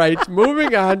segment. All right,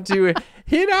 moving on to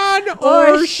hit on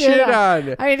or shit on. I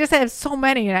mean, I just have so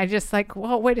many, and I just like,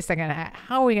 well, wait a second.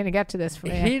 How are we going to get to this?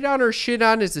 Hit on or shit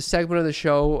on is the segment of the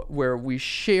show where we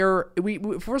share. We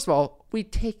first of all, we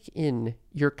take in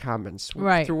your comments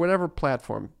Right. through whatever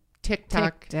platform: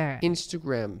 TikTok, TikTok.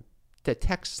 Instagram, the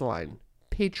text line,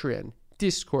 Patreon,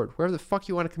 Discord, wherever the fuck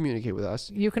you want to communicate with us.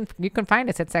 You can find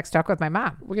us at Sex Talk with My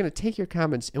Mom. We're gonna take your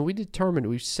comments and we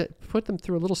put them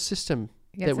through a little system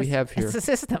that we have here. It's a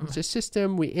system. It's a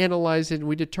system. We analyze it and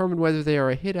we determine whether they are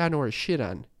a hit on or a shit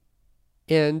on.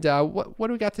 And what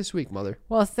do we got this week, Mother?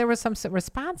 Well, there were some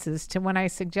responses to when I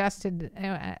suggested.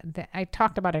 I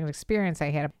talked about an experience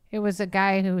I had. It was a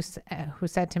guy who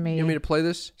said to me, You want me to play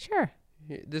this? "Sure."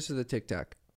 This is the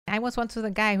TikTok. I was once with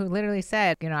a guy who literally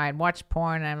said, I'd watch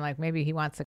porn and I'm like, maybe he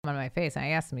wants to come on my face. And I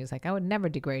asked him, he was like, I would never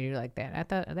degrade you like that. I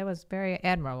thought that was very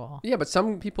admirable. Yeah, but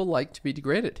some people like to be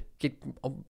degraded. Get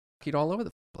all over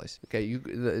the place. Okay,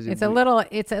 It's a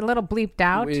little bleeped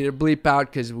out. We need to bleep out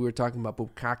because we were talking about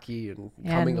bukkake and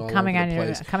coming all over the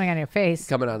place. Coming on your face.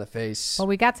 Coming on the face. Well,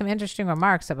 we got some interesting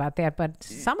remarks about that, but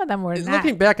some of them were not.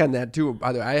 Looking back on that too,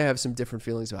 by the way, I have some different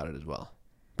feelings about it as well.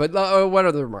 But what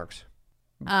are the remarks?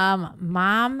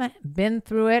 Mom, been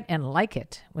through it and like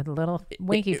it with a little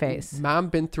winky face. Mom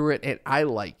been through it and I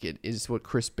like it is what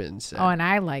Chris Bin said. Oh, and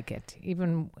I like it.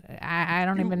 Even I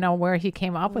don't even know where he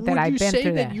came up with Would it. I've you been say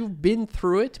through that you've been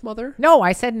through it, Mother? No,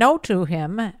 I said no to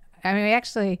him. I mean,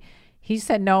 actually, he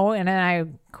said no, and then I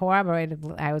corroborated.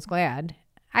 I was glad.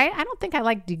 I don't think I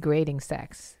like degrading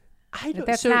sex.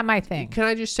 That's not my thing. Can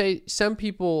I just say, some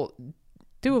people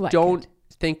don't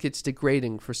think it's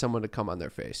degrading for someone to come on their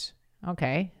face.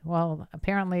 Okay. Well,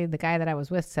 apparently the guy that I was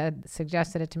with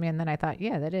suggested it to me, and then I thought,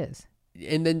 yeah, that is.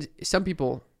 And then some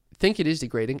people think it is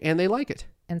degrading, and they like it.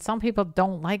 And some people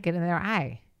don't like it in their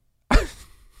eye.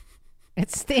 It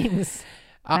stings.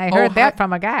 I heard that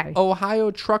from a guy.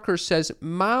 Ohio Trucker says,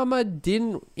 Mama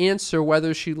didn't answer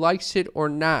whether she likes it or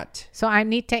not. So I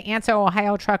need to answer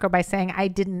Ohio Trucker by saying I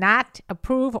did not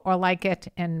approve or like it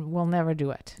and will never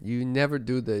do it. You never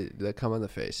do the come on the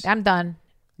face. I'm done.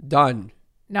 Done.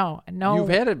 No. You've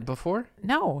had it before?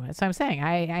 No, that's what I'm saying.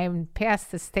 I'm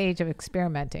past the stage of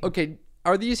experimenting. Okay,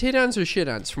 are these hit-ons or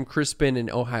shit-ons from Crispin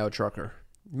and Ohio Trucker?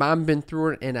 Mom been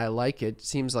through it and I like it.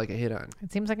 Seems like a hit-on.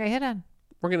 It seems like a hit on.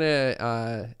 We're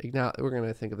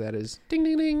gonna think of that as ding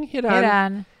ding ding hit on. Hit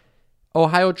on.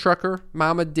 Ohio Trucker,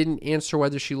 Mama didn't answer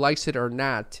whether she likes it or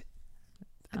not.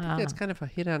 I think that's kind of a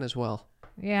hit on as well.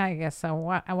 Yeah, I guess so.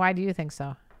 Why do you think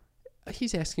so?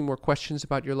 He's asking more questions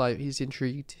about your life. He's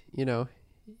intrigued, you know.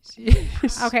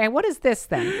 Okay, what is this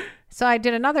then? So I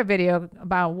did another video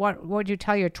about what would you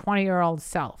tell your 20-year-old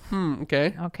self?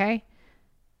 Okay. Okay.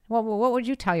 What would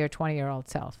you tell your 20-year-old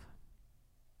self?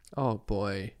 Oh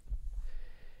boy.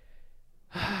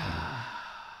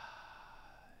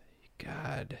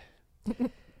 God.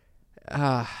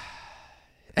 I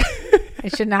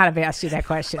should not have asked you that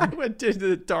question. I went into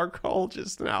the dark hole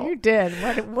just now. You did.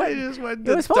 What? I just went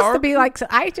It was supposed to be like,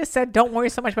 I just said, don't worry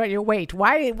so much about your weight.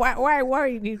 Why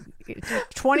worry? You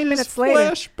 20 minutes later.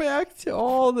 Flashback to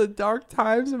all the dark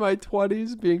times in my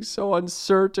 20s, being so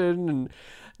uncertain and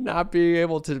not being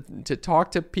able to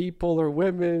talk to people or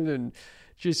women and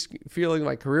just feeling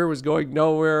my career was going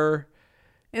nowhere.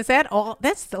 Is that all?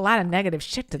 That's a lot of negative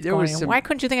shit that's going on. Why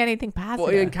couldn't you think of anything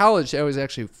positive? Well, in college, that was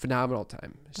actually a phenomenal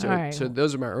time. So, All right. so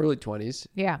those are my early 20s.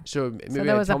 Yeah. So maybe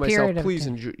there I was a tell myself, period of please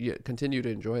time. continue to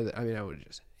enjoy that. I mean, I would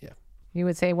just, You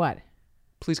would say what?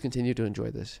 please continue to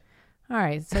enjoy this. All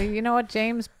right. So you know what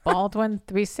James Baldwin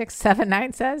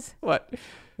 3679 says? What?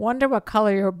 Wonder what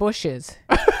color your bush is.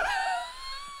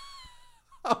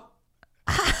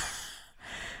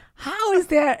 How is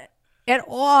that at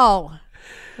all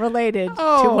related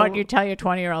to what you tell your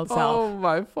 20-year-old self? Oh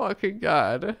my fucking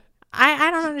God.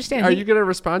 I don't understand. Are you going to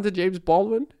respond to James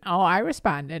Baldwin? Oh, I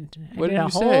responded. What I did did a you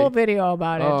whole say? video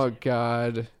about it. Oh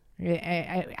God.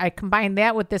 I combined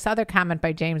that with this other comment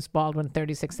by James Baldwin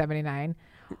 3679.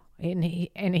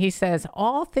 And he says,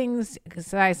 all things,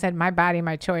 because I said, my body,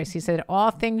 my choice. He said, all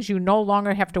things you no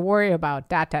longer have to worry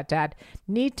about, ...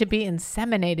 need to be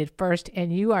inseminated first,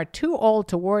 and you are too old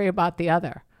to worry about the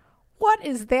other. What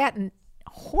is that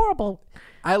horrible?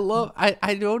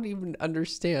 I don't even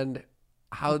understand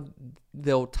how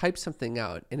they'll type something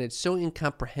out and it's so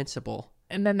incomprehensible.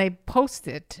 And then they post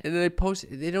it. And then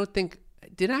they don't think,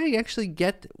 did I actually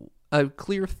get a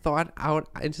clear thought out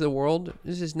into the world?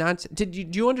 This is nonsense. Do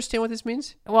you understand what this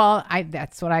means? Well,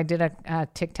 that's what I did a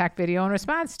TikTok video in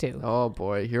response to. Oh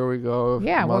boy, here we go.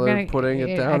 Yeah, Mother we're gonna putting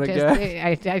it down again.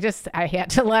 I had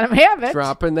to let him have it.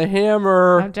 Dropping the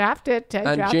hammer I dropped it.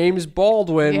 on James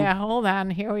Baldwin. Yeah, hold on.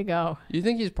 Here we go. You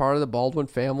think he's part of the Baldwin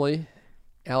family?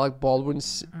 Alec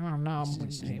Baldwin's I don't know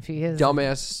if he is.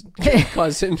 dumbass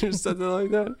cousin or something like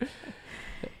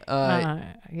that.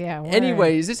 Yeah.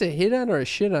 Anyway, is this a hit on or a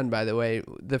shit on, by the way?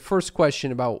 The first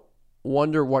question about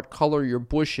wonder what color your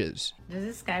bush is. Does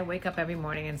this guy wake up every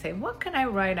morning and say, what can I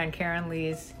write on Karen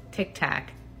Lee's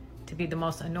TikTok to be the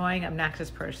most annoying,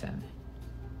 obnoxious person?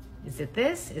 Is it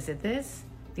this? Is it this?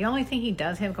 The only thing he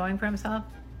does have going for himself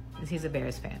is he's a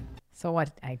Bears fan. So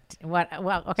what?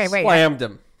 Well, okay, wait. Slammed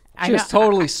him.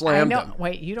 Totally slammed him.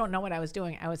 Wait, you don't know what I was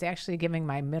doing. I was actually giving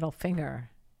my middle finger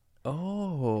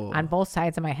on both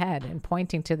sides of my head and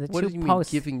pointing to the what two do you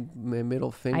posts. mean giving my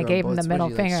middle finger? I gave on him both? the middle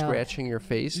What, are you, finger. like, scratching your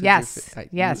face? with Yes, your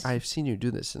yes. I've seen you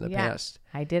do this in the past.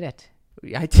 I did it.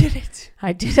 I did it.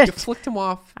 I did You it. flicked him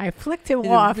off. I flicked him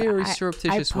in off. a very I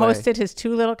surreptitious way. posted his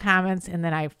two little comments and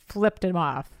then I flipped him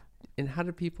off. And how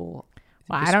did people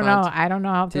Well, respond? I don't know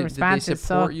how the response did they is.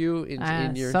 support you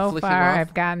in your so flicking far, off?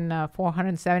 I've gotten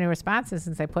 470 responses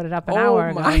since I put it up an Oh hour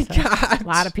ago. my so God. A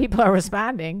lot of people are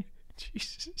responding.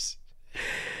 Jesus.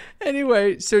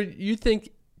 Anyway, so you think,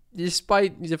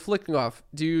 despite the flicking off,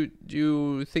 do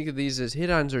you think of these as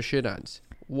hit-ons or shit-ons?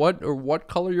 What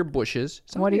color your bush is?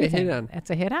 Sounds What do like you a think? hit-on. It's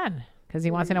a hit on because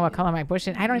he wants to know what color my bush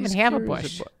is. I don't He's even have a curious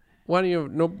bush. about- Why do you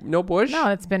have no bush? No,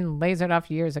 it's been lasered off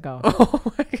years ago.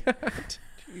 Oh my God.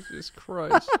 Jesus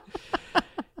Christ.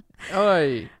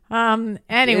 Oy.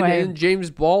 Anyway, And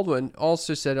James Baldwin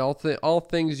also said all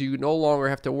things you no longer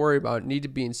have to worry about need to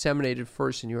be inseminated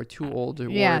first, and you are too old to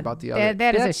worry about the other.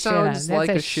 that is a shit on. sounds That's like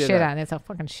a shit shit on. It's a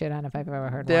fucking shit on if I've ever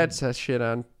heard That's a shit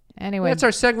on. one. Anyway, That's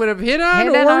our segment of hit on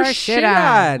Hit on or or shit shit on.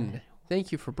 on.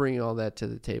 Thank you for bringing all that to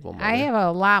the table, Mother. I have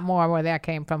a lot more where that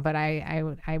came from, but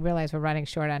I realize we're running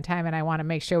short on time, and I want to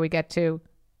make sure we get to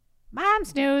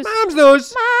Mom's news. Mom's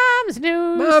news. Mom's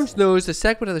news. Mom's news. A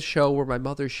segment of the show where my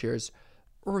mother shares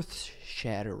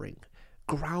earth-shattering,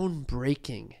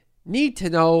 groundbreaking,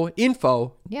 need-to-know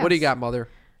info. Yes. What do you got, Mother?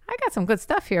 I got some good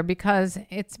stuff here because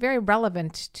it's very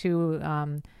relevant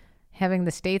to having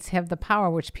the states have the power,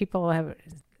 which people have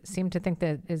seem to think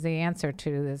that is the answer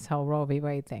to this whole Roe v.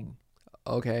 Wade thing.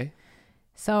 Okay.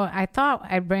 So I thought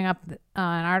I'd bring up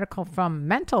an article from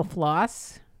Mental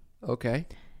Floss, Okay.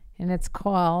 and it's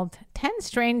called 10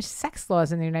 Strange Sex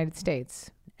Laws in the United States.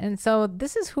 And so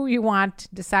this is who you want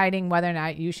deciding whether or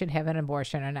not you should have an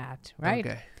abortion or not, right?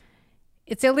 Okay.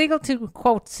 It's illegal to,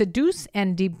 quote, seduce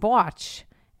and debauch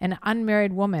an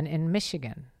unmarried woman in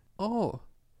Michigan. Oh.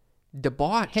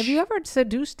 Debauch. Have you ever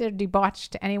seduced or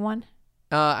debauched anyone?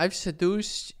 I've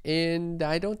seduced, and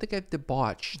I don't think I've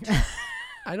debauched.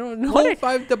 I don't know if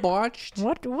I've debauched.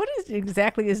 What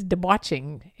exactly is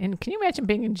debauching? And can you imagine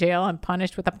being in jail and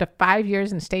punished with up to 5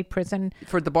 years in state prison?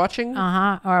 For debauching?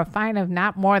 Or a fine of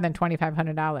not more than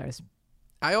 $2,500.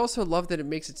 I also love that it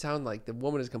makes it sound like the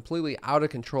woman is completely out of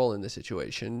control in this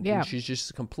situation. Yeah. And she's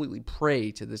just completely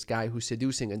prey to this guy who's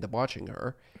seducing and debauching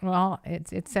her. Well,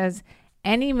 it says,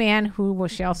 any man who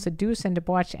shall seduce and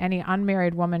debauch any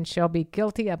unmarried woman shall be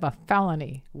guilty of a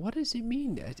felony. What does it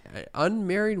mean?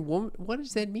 Unmarried woman? What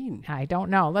does that mean? I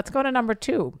don't know. Let's go to number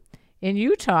 2. In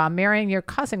Utah, marrying your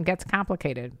cousin gets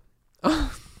complicated.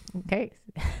 Okay.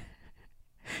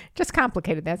 Just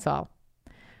complicated, that's all.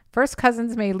 First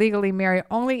cousins may legally marry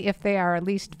only if they are at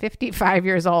least 55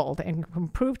 years old and can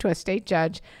prove to a state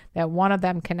judge that one of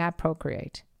them cannot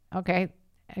procreate. Okay.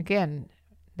 Again,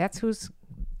 that's who's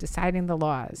deciding the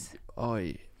laws.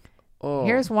 Oy. Oh.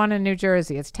 Here's one in New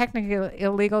Jersey. It's technically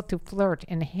illegal to flirt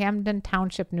in Hamden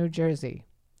Township, New Jersey.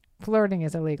 Flirting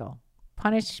is illegal.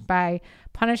 Punished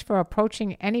for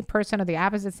approaching any person of the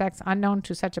opposite sex unknown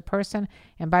to such a person,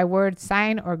 and by word,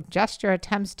 sign, or gesture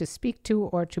attempts to speak to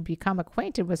or to become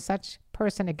acquainted with such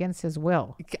person against his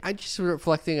will. I just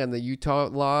reflecting on the Utah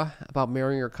law about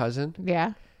marrying your cousin.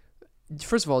 Yeah.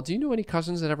 First of all, do you know any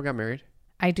cousins that ever got married?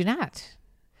 I do not.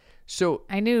 So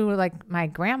I knew, like, my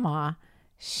grandma,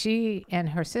 she and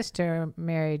her sister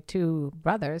married 2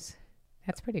 brothers.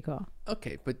 That's pretty cool.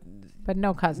 okay, but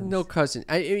no cousins. no cousin.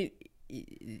 I mean,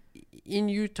 in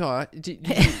Utah,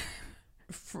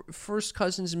 first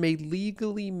cousins may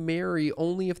legally marry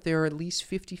only if they're at least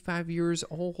 55 years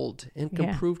old and can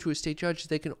Yeah. prove to a state judge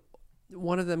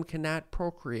one of them cannot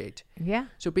procreate. Yeah.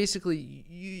 So basically,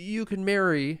 you can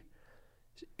marry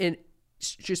and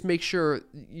just make sure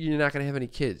you're not going to have any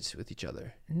kids with each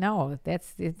other. No,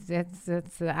 that's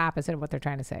the opposite of what they're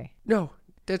trying to say. No,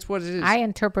 that's what it is. I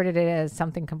interpreted it as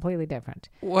something completely different.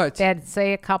 What? That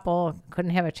say a couple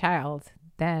couldn't have a child,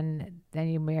 then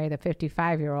you marry the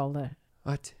 55-year-old.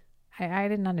 What? I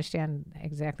didn't understand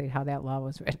exactly how that law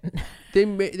was written.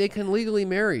 They can legally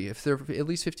marry if they're at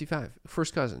least 55,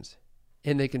 first cousins,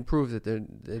 and they can prove that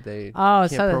they Oh,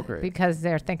 can't so procreate. because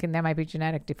they're thinking there might be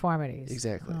genetic deformities.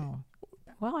 Exactly. Oh.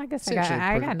 Well, I guess It's I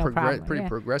actually got no problem. pretty Yeah.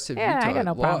 progressive. Yeah, I Utah got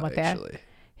no law, problem with that. actually.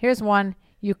 Here's one.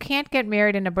 You can't get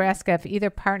married in Nebraska if either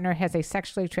partner has a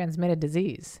sexually transmitted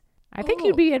disease. I think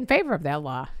you'd Oh. be in favor of that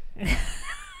law.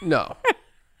 No,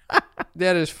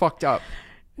 that is fucked up.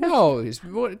 No,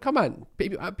 come on,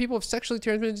 people have sexually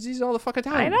transmitted disease all the fucking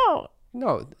time. I know.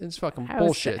 No, it's fucking I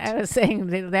bullshit. was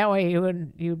saying that way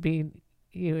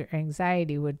your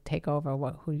anxiety would take over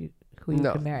who you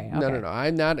can marry. Okay. No.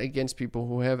 I'm not against people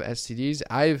who have STDs.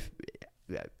 I've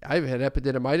had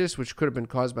epididymitis, which could have been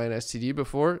caused by an STD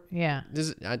before. Yeah.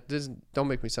 Don't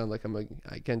make me sound like I'm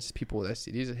against people with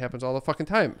STDs. It happens all the fucking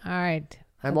time. All right.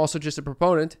 I'm also just a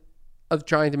proponent of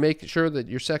trying to make sure that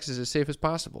your sex is as safe as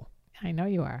possible. I know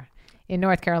you are. In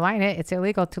North Carolina, it's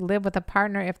illegal to live with a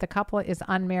partner if the couple is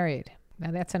unmarried. Now,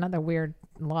 that's another weird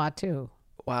law, too.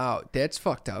 Wow, that's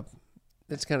fucked up.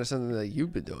 That's kind of something that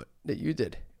you've been doing, that you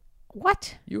did.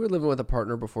 What? You were living with a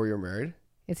partner before you were married.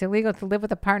 It's illegal to live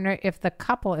with a partner if the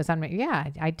couple is unmarried. Yeah,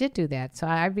 I did do that. So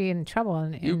I'd be in trouble.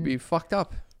 And You'd be fucked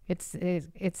up. It's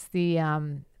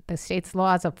the state's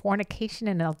laws of fornication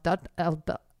and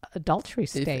adultery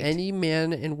state. If any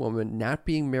man and woman not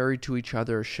being married to each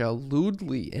other shall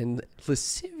lewdly and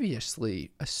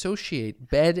lasciviously associate,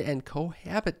 bed, and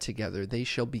cohabit together, they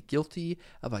shall be guilty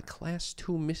of a Class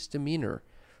 2 misdemeanor.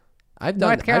 I've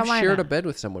shared a bed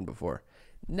with someone before.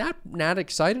 Not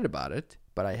excited about it,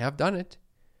 but I have done it.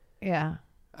 Yeah.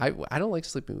 I don't like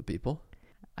sleeping with people.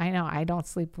 I know. I don't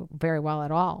sleep very well at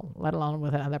all, let alone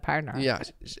with another partner. Yeah.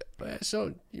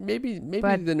 So maybe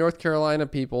the North Carolina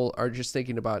people are just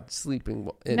thinking about sleeping.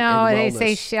 No, and they wellness.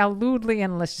 say shall lewdly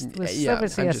and lasciviously I'm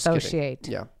just kidding. associate.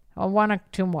 Yeah. one or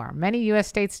two more. Many U.S.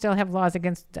 states still have laws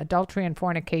against adultery and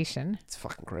fornication. It's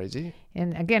fucking crazy.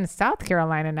 And again, South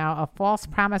Carolina now, a false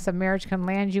promise of marriage can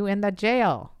land you in the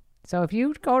jail. So if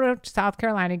you go to South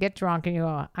Carolina, get drunk, and you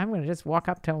go, I'm going to just walk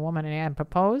up to a woman and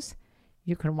propose,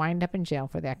 you can wind up in jail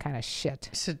for that kind of shit.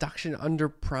 Seduction under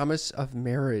promise of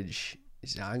marriage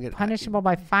is punishable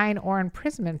by fine or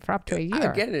imprisonment for up to a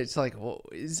year. Again, it's like, well,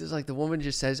 it's just like the woman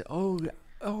just says, oh,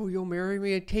 you'll marry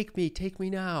me? Take me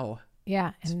now.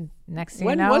 Yeah, and next thing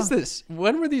when you know... When was this?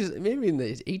 When were these? Maybe in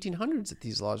the 1800s that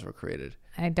these laws were created.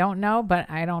 I don't know, but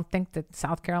I don't think that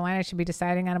South Carolina should be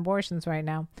deciding on abortions right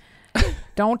now.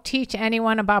 Don't teach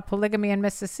anyone about polygamy in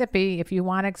Mississippi. If you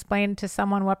want to explain to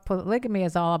someone what polygamy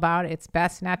is all about, it's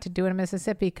best not to do it in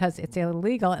Mississippi because it's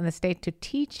illegal in the state to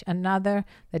teach another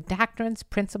the doctrines,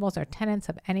 principles, or tenets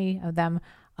of any of them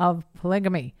of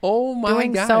polygamy. Oh my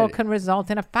Doing God. so can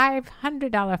result in a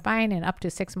 $500 fine and up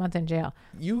to 6 months in jail.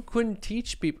 You couldn't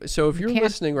teach people. So if you're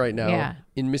listening right now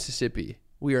in Mississippi,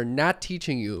 we are not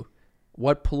teaching you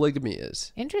what polygamy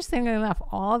is. Interestingly enough,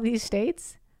 all these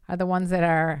states are the ones that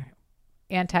are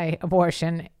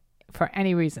anti-abortion for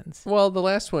any reasons. Well, the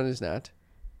last one is not.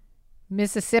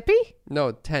 Mississippi?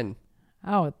 No, 10.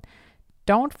 Oh,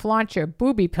 don't flaunt your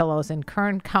booby pillows in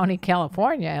Kern County,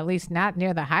 California, at least not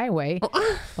near the highway.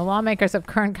 The lawmakers of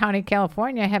Kern County,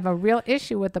 California have a real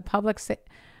issue with the public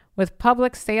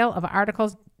sale of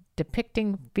articles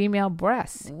depicting female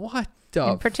breasts. What the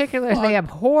In particular, they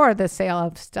abhor the sale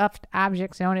of stuffed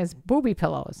objects known as booby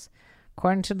pillows.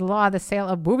 According to the law, the sale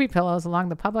of booby pillows along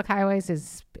the public highways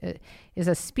is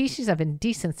a species of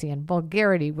indecency and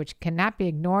vulgarity which cannot be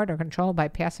ignored or controlled by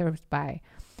passers-by.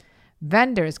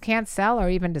 Vendors can't sell or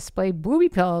even display booby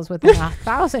pillows within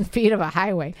 1,000 feet of a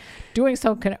highway. Doing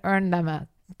so can earn them a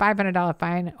 $500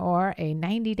 fine or a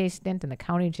 90-day stint in the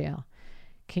county jail.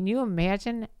 Can you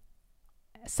imagine?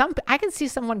 I can see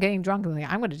someone getting drunk and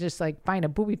I'm going to just like find a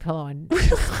booby pillow and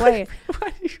display it.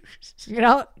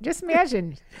 Just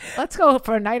imagine. Let's go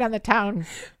for a night on the town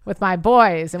with my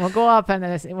boys, and we'll go up and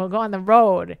we'll go on the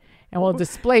road, and we'll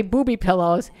display booby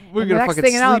pillows. We're gonna fucking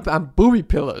sleep on booby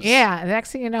pillows. Yeah. The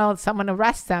next thing you know, someone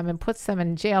arrests them and puts them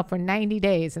in jail for 90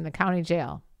 days in the county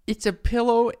jail. It's a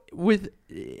pillow with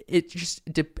it just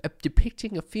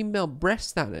depicting a female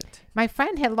breast on it. My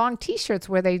friend had long T-shirts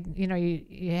where they,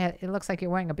 it looks like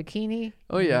you're wearing a bikini.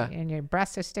 Oh yeah, and your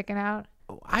breasts are sticking out.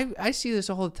 I see this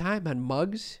all the time on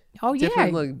mugs. Oh yeah,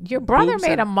 your brother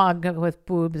made a mug with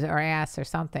boobs or ass or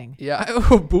something. Yeah,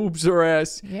 boobs or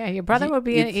ass. Yeah, your brother would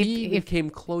be. If he came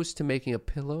close to making a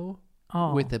pillow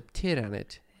with a tit on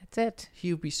it, that's it.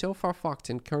 He would be so far fucked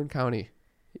in Kern County.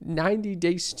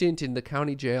 90-day stint in the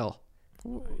county jail.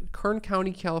 Kern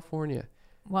County, California.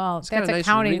 Well, it's that's a nice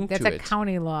county. That's a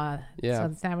county law. Yeah.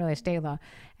 So it's not really a state law.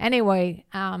 Anyway,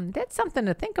 that's something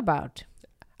to think about.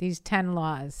 These 10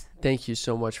 laws. Thank you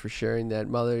so much for sharing that,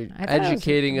 Mother.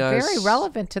 Educating us. Very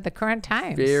relevant to the current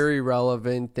times. Very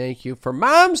relevant. Thank you for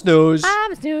Mom's News.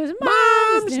 Mom's News.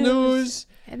 Mom's News.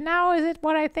 And now is it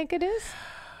what I think it is?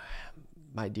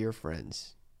 My dear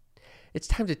friends, it's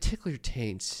time to tickle your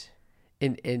taints.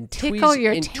 And tickle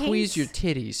your and taints? Tweeze your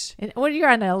titties. And what, you're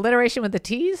on alliteration with the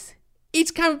T's?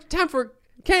 It's time for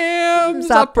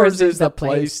Cam's Uppers is the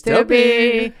place to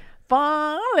be.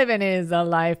 Fun living is a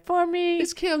life for me.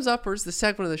 It's Cam's Uppers, the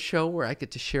segment of the show where I get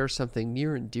to share something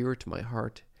near and dear to my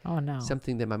heart. Oh no.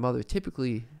 Something that my mother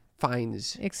typically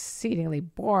finds exceedingly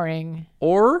boring.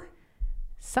 Or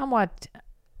somewhat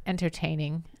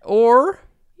entertaining. Or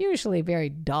usually very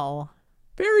dull.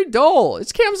 Very dull.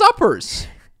 It's Cam's Uppers.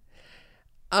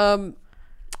 Oh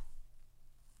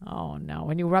no!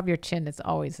 When you rub your chin, it's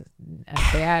always a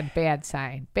bad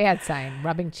sign. Bad sign.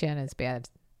 Rubbing chin is bad.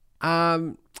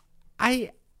 I'm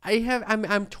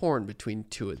torn between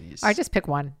two of these. All right, just pick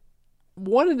one.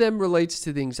 One of them relates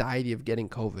to the anxiety of getting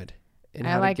COVID and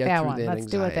how to get through that anxiety. Let's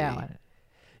do it that one.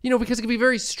 Because it can be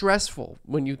very stressful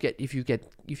when if you get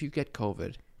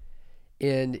COVID,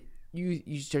 and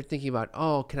you start thinking about,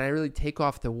 can I really take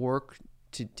off the work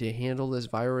to handle this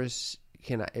virus?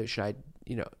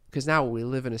 Because now we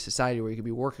live in a society where you can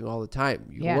be working all the time.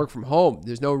 You can work from home.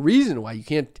 There's no reason why you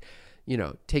can't,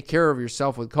 take care of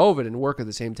yourself with COVID and work at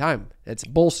the same time. That's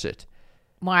bullshit.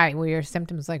 Why? Were your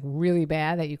symptoms like really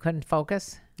bad that you couldn't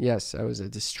focus? Yes, I was a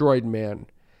destroyed man.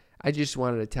 I just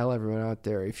wanted to tell everyone out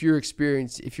there, if you're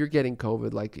getting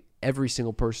COVID, like every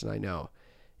single person I know,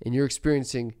 and you're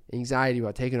experiencing anxiety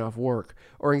about taking off work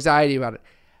or anxiety about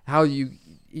how you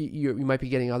might be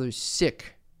getting others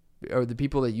sick, or the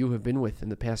people that you have been with in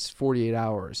the past 48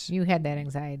 hours. You had that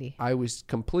anxiety. I was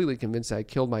completely convinced I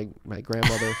killed my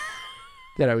grandmother,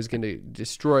 that I was going to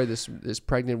destroy this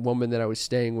pregnant woman that I was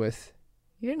staying with.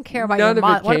 You didn't care about None your of it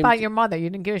mother. What came about to- your mother? You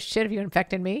didn't give a shit if you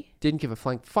infected me? Didn't give a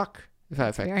flying fuck if I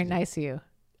affected Very you. nice of you.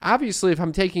 Obviously, if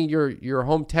I'm taking your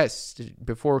home test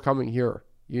before coming here,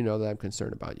 you know that I'm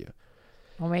concerned about you.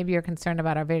 Well, maybe you're concerned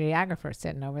about our videographer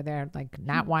sitting over there, like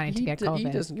not wanting to get COVID. He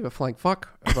doesn't give a flying fuck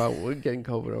about getting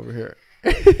COVID over here.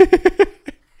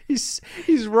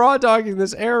 He's raw dogging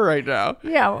this air right now.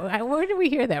 Yeah, where did we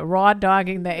hear that? Raw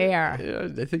dogging the air.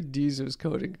 Yeah, I think Deez was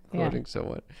quoting Yeah.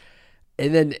 someone.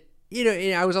 And then,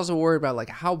 and I was also worried about like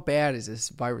how bad is this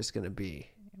virus going to be?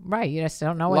 Right, you just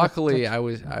don't know. what Luckily, the I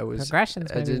was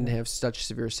progression's I gonna be. didn't have such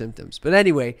severe symptoms. But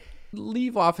anyway,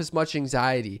 leave off as much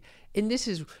anxiety. And this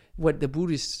is what the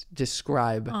Buddhists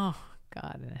describe Oh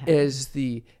God. as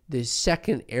the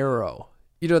second arrow.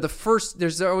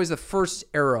 There's always the first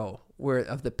arrow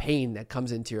of the pain that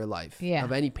comes into your life, Yeah.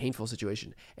 of any painful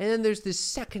situation. And then there's this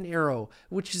second arrow,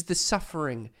 which is the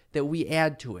suffering that we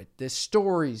add to it, the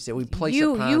stories that we place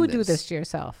upon You do this to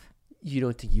yourself. You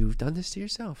don't think you've done this to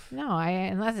yourself? No,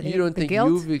 unless You don't the think guilt.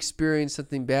 you've experienced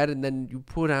something bad and then you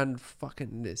put on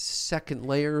fucking this second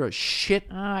layer of shit?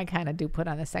 Oh, I kind of do put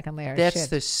on the second layer. That's of shit.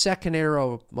 the second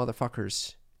arrow,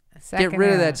 motherfuckers. Second Get rid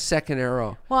of arrow. that second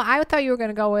arrow. Well, I thought you were going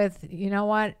to go with, you know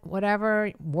what?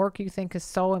 Whatever work you think is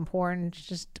so important,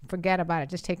 just forget about it.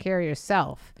 Just take care of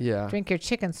yourself. Yeah. Drink your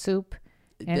chicken soup.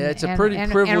 That's a pretty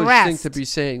privileged thing to be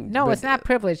saying. No, but- it's not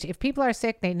privileged. If people are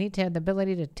sick, they need to have the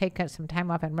ability to take some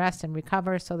time off and rest and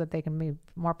recover so that they can be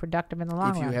more productive in the long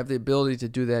If run. you have the ability to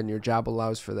do that and your job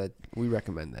allows for that, we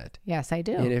recommend that. Yes, I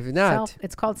do. And if not-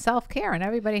 it's called self-care, and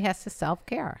everybody has to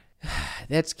self-care.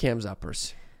 That's Cam's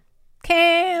Uppers.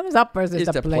 Cam's Uppers is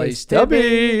It's the the place to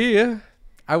be.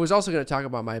 I was also going to talk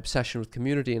about my obsession with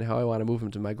community and how I want to move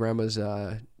him to my grandma's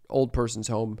old person's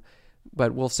home,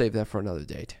 but we'll save that for another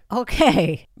date.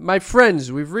 Okay. My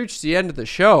friends, we've reached the end of the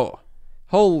show.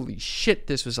 Holy shit,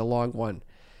 this was a long one.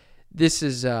 This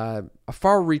is a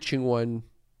far-reaching one,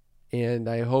 and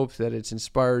I hope that it's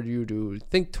inspired you to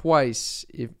think twice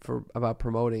about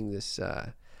promoting this,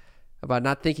 about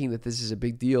not thinking that this is a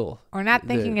big deal. Or not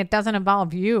thinking it doesn't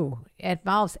involve you. It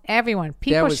involves everyone.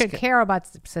 People was should ca- care about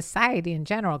society in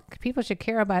general. People should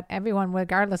care about everyone,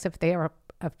 regardless if they are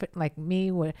like me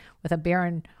with a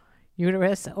barren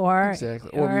uterus, or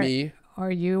Exactly. Or me. or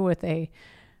you with a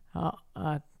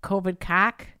COVID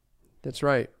cock. That's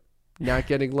right. Not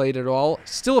getting laid at all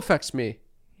still affects me.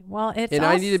 Well, it's And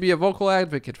I need to be a vocal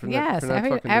advocate for yes. for not fucking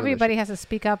doing this Everybody shit. has to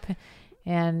speak up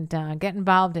and get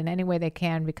involved in any way they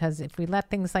can, because if we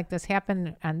let things like this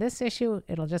happen on this issue,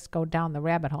 it'll just go down the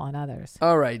rabbit hole on others.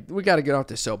 All right. We got to get off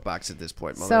the soapbox at this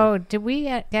point, Mother. So, did we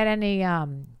get any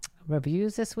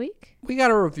reviews this week? We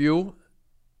got a review.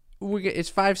 It's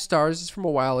 5 stars. It's from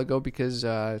a while ago because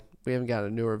we haven't got a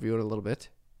new review in a little bit.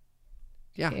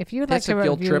 Yeah, If you'd like that's to a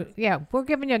guilt review, trip. yeah, we're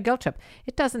giving you a guilt trip.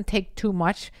 It doesn't take too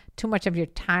much of your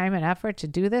time and effort to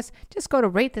do this. Just go to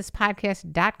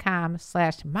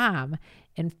ratethispodcast.com/mom,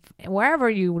 and wherever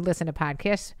you listen to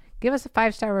podcasts, give us a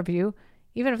 5-star review.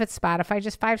 Even if it's Spotify,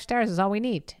 just 5 stars is all we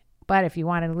need. But if you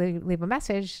want to leave a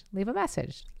message, leave a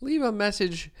message. Leave a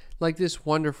message like this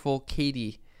wonderful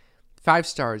Katie. 5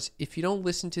 stars. If you don't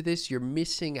listen to this, you're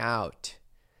missing out.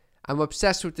 I'm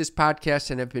obsessed with this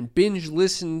podcast and have been binge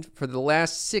listened for the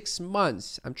last 6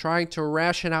 months. I'm trying to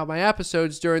ration out my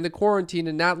episodes during the quarantine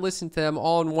and not listen to them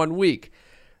all in 1 week.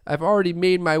 I've already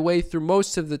made my way through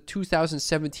most of the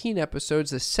 2017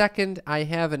 episodes. The second I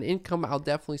have an income, I'll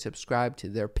definitely subscribe to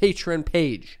their Patreon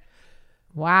page.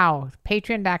 Wow.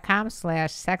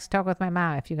 Patreon.com/Sex Talk with My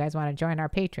Mom if you guys want to join our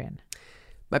Patreon.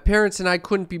 My parents and I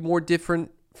couldn't be more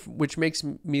different, which makes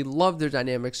me love their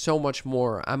dynamic so much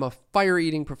more. I'm a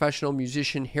fire-eating professional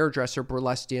musician, hairdresser,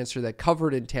 burlesque dancer that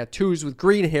covered in tattoos with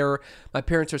green hair. My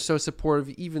parents are so supportive,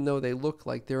 even though they look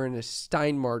like they're in a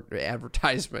Steinmart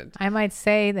advertisement. I might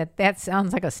say that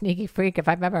sounds like a sneaky freak if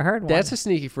I've ever heard one. That's a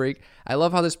sneaky freak. I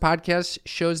love how this podcast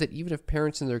shows that even if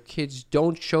parents and their kids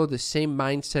don't show the same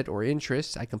mindset or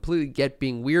interests, I completely get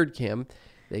being weird, Cam.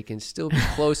 They can still be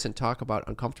close and talk about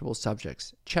uncomfortable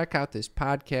subjects. Check out this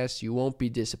podcast. You won't be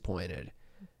disappointed.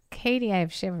 Katie, I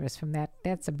have shivers from that.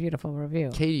 That's a beautiful review.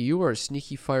 Katie, you are a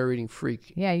sneaky fire-eating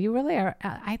freak. Yeah, you really are.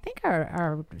 I think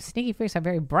our sneaky freaks are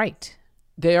very bright.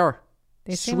 They are.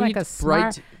 They seem Sweet, like a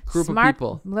smart, bright group of smart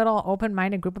people. little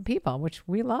open-minded group of people, which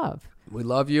we love. We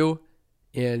love you,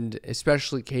 and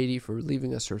especially Katie for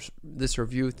leaving us this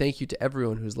review. Thank you to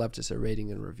everyone who's left us a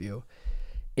rating and review.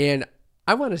 And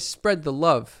I want to spread the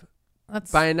love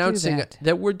Let's by do announcing that.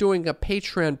 that we're doing a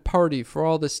Patreon party for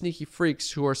all the sneaky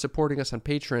freaks who are supporting us on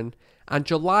Patreon on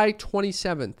July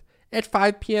 27th at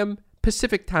 5 p.m.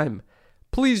 Pacific time.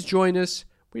 Please join us.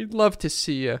 We'd love to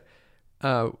see you.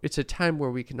 It's a time where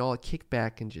we can all kick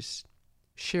back and just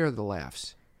Share the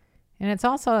laughs. And it's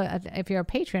also, if you're a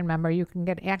Patreon member, you can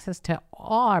get access to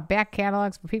all our back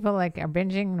catalogs for people like are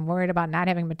binging and worried about not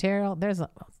having material. There's a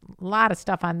lot of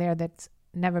stuff on there that's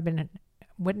never been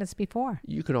witnessed before.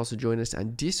 You can also join us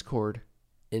on Discord,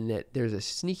 in that there's a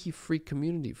sneaky freak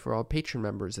community for all Patreon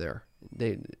members there.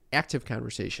 Active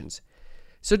conversations.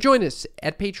 So join us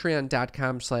at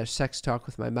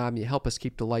patreon.com/sextalkwithmymom. You help us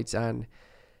keep the lights on.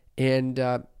 And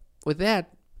with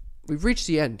that, we've reached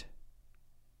the end.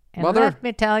 And Mother, let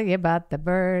me tell you about the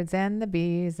birds and the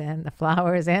bees and the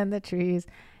flowers and the trees,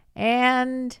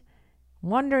 and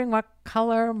wondering what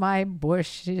color my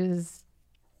bushes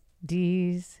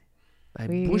D's. my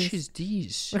please. bush is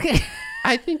D's.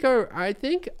 I think our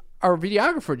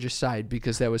videographer just sighed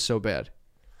because that was so bad.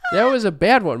 That was a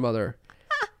bad one, Mother.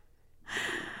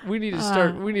 We need to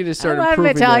start. We need to start I improving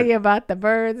want to tell that. you about the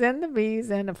birds and the bees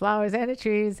and the flowers and the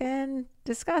trees and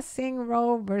discussing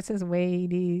Roe versus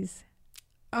Wade's.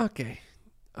 Okay.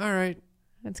 All right.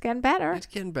 It's getting better. It's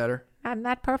getting better. I'm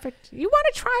not perfect. You want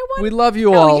to try one? We love you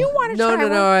No, all. you wanna no, try no,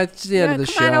 no. one? It's the end of the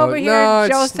Come show. on over here, no,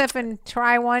 Joseph, and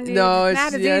try one. No, it's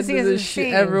it's not the as end easy of as the it show.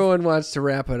 seems. Everyone wants to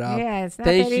wrap it up. Yeah, it's not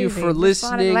Thank that you easy. for Just wanted to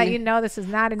listening. let you know this is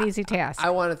not an easy task. I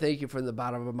want to thank you from the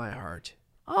bottom of my heart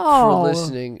Oh, for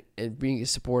listening and being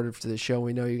supportive to the show.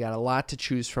 We know you got a lot to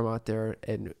choose from out there,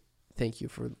 and thank you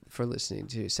for listening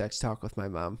to Sex Talk with My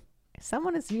Mom.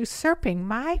 someone is usurping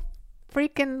my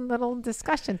freaking little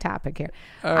discussion topic here.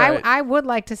 All right. I would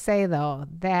like to say, though,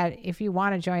 that if you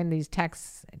want to join these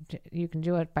texts, you can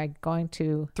do it by going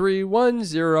to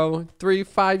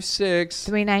 310-356.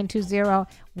 3920.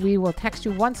 We will text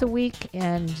you once a week,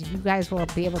 and you guys will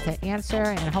be able to answer,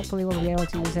 and hopefully we'll be able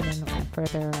to use it in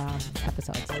further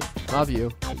episodes. Love you.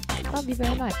 Love you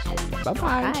very much.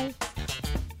 Bye-bye. Bye.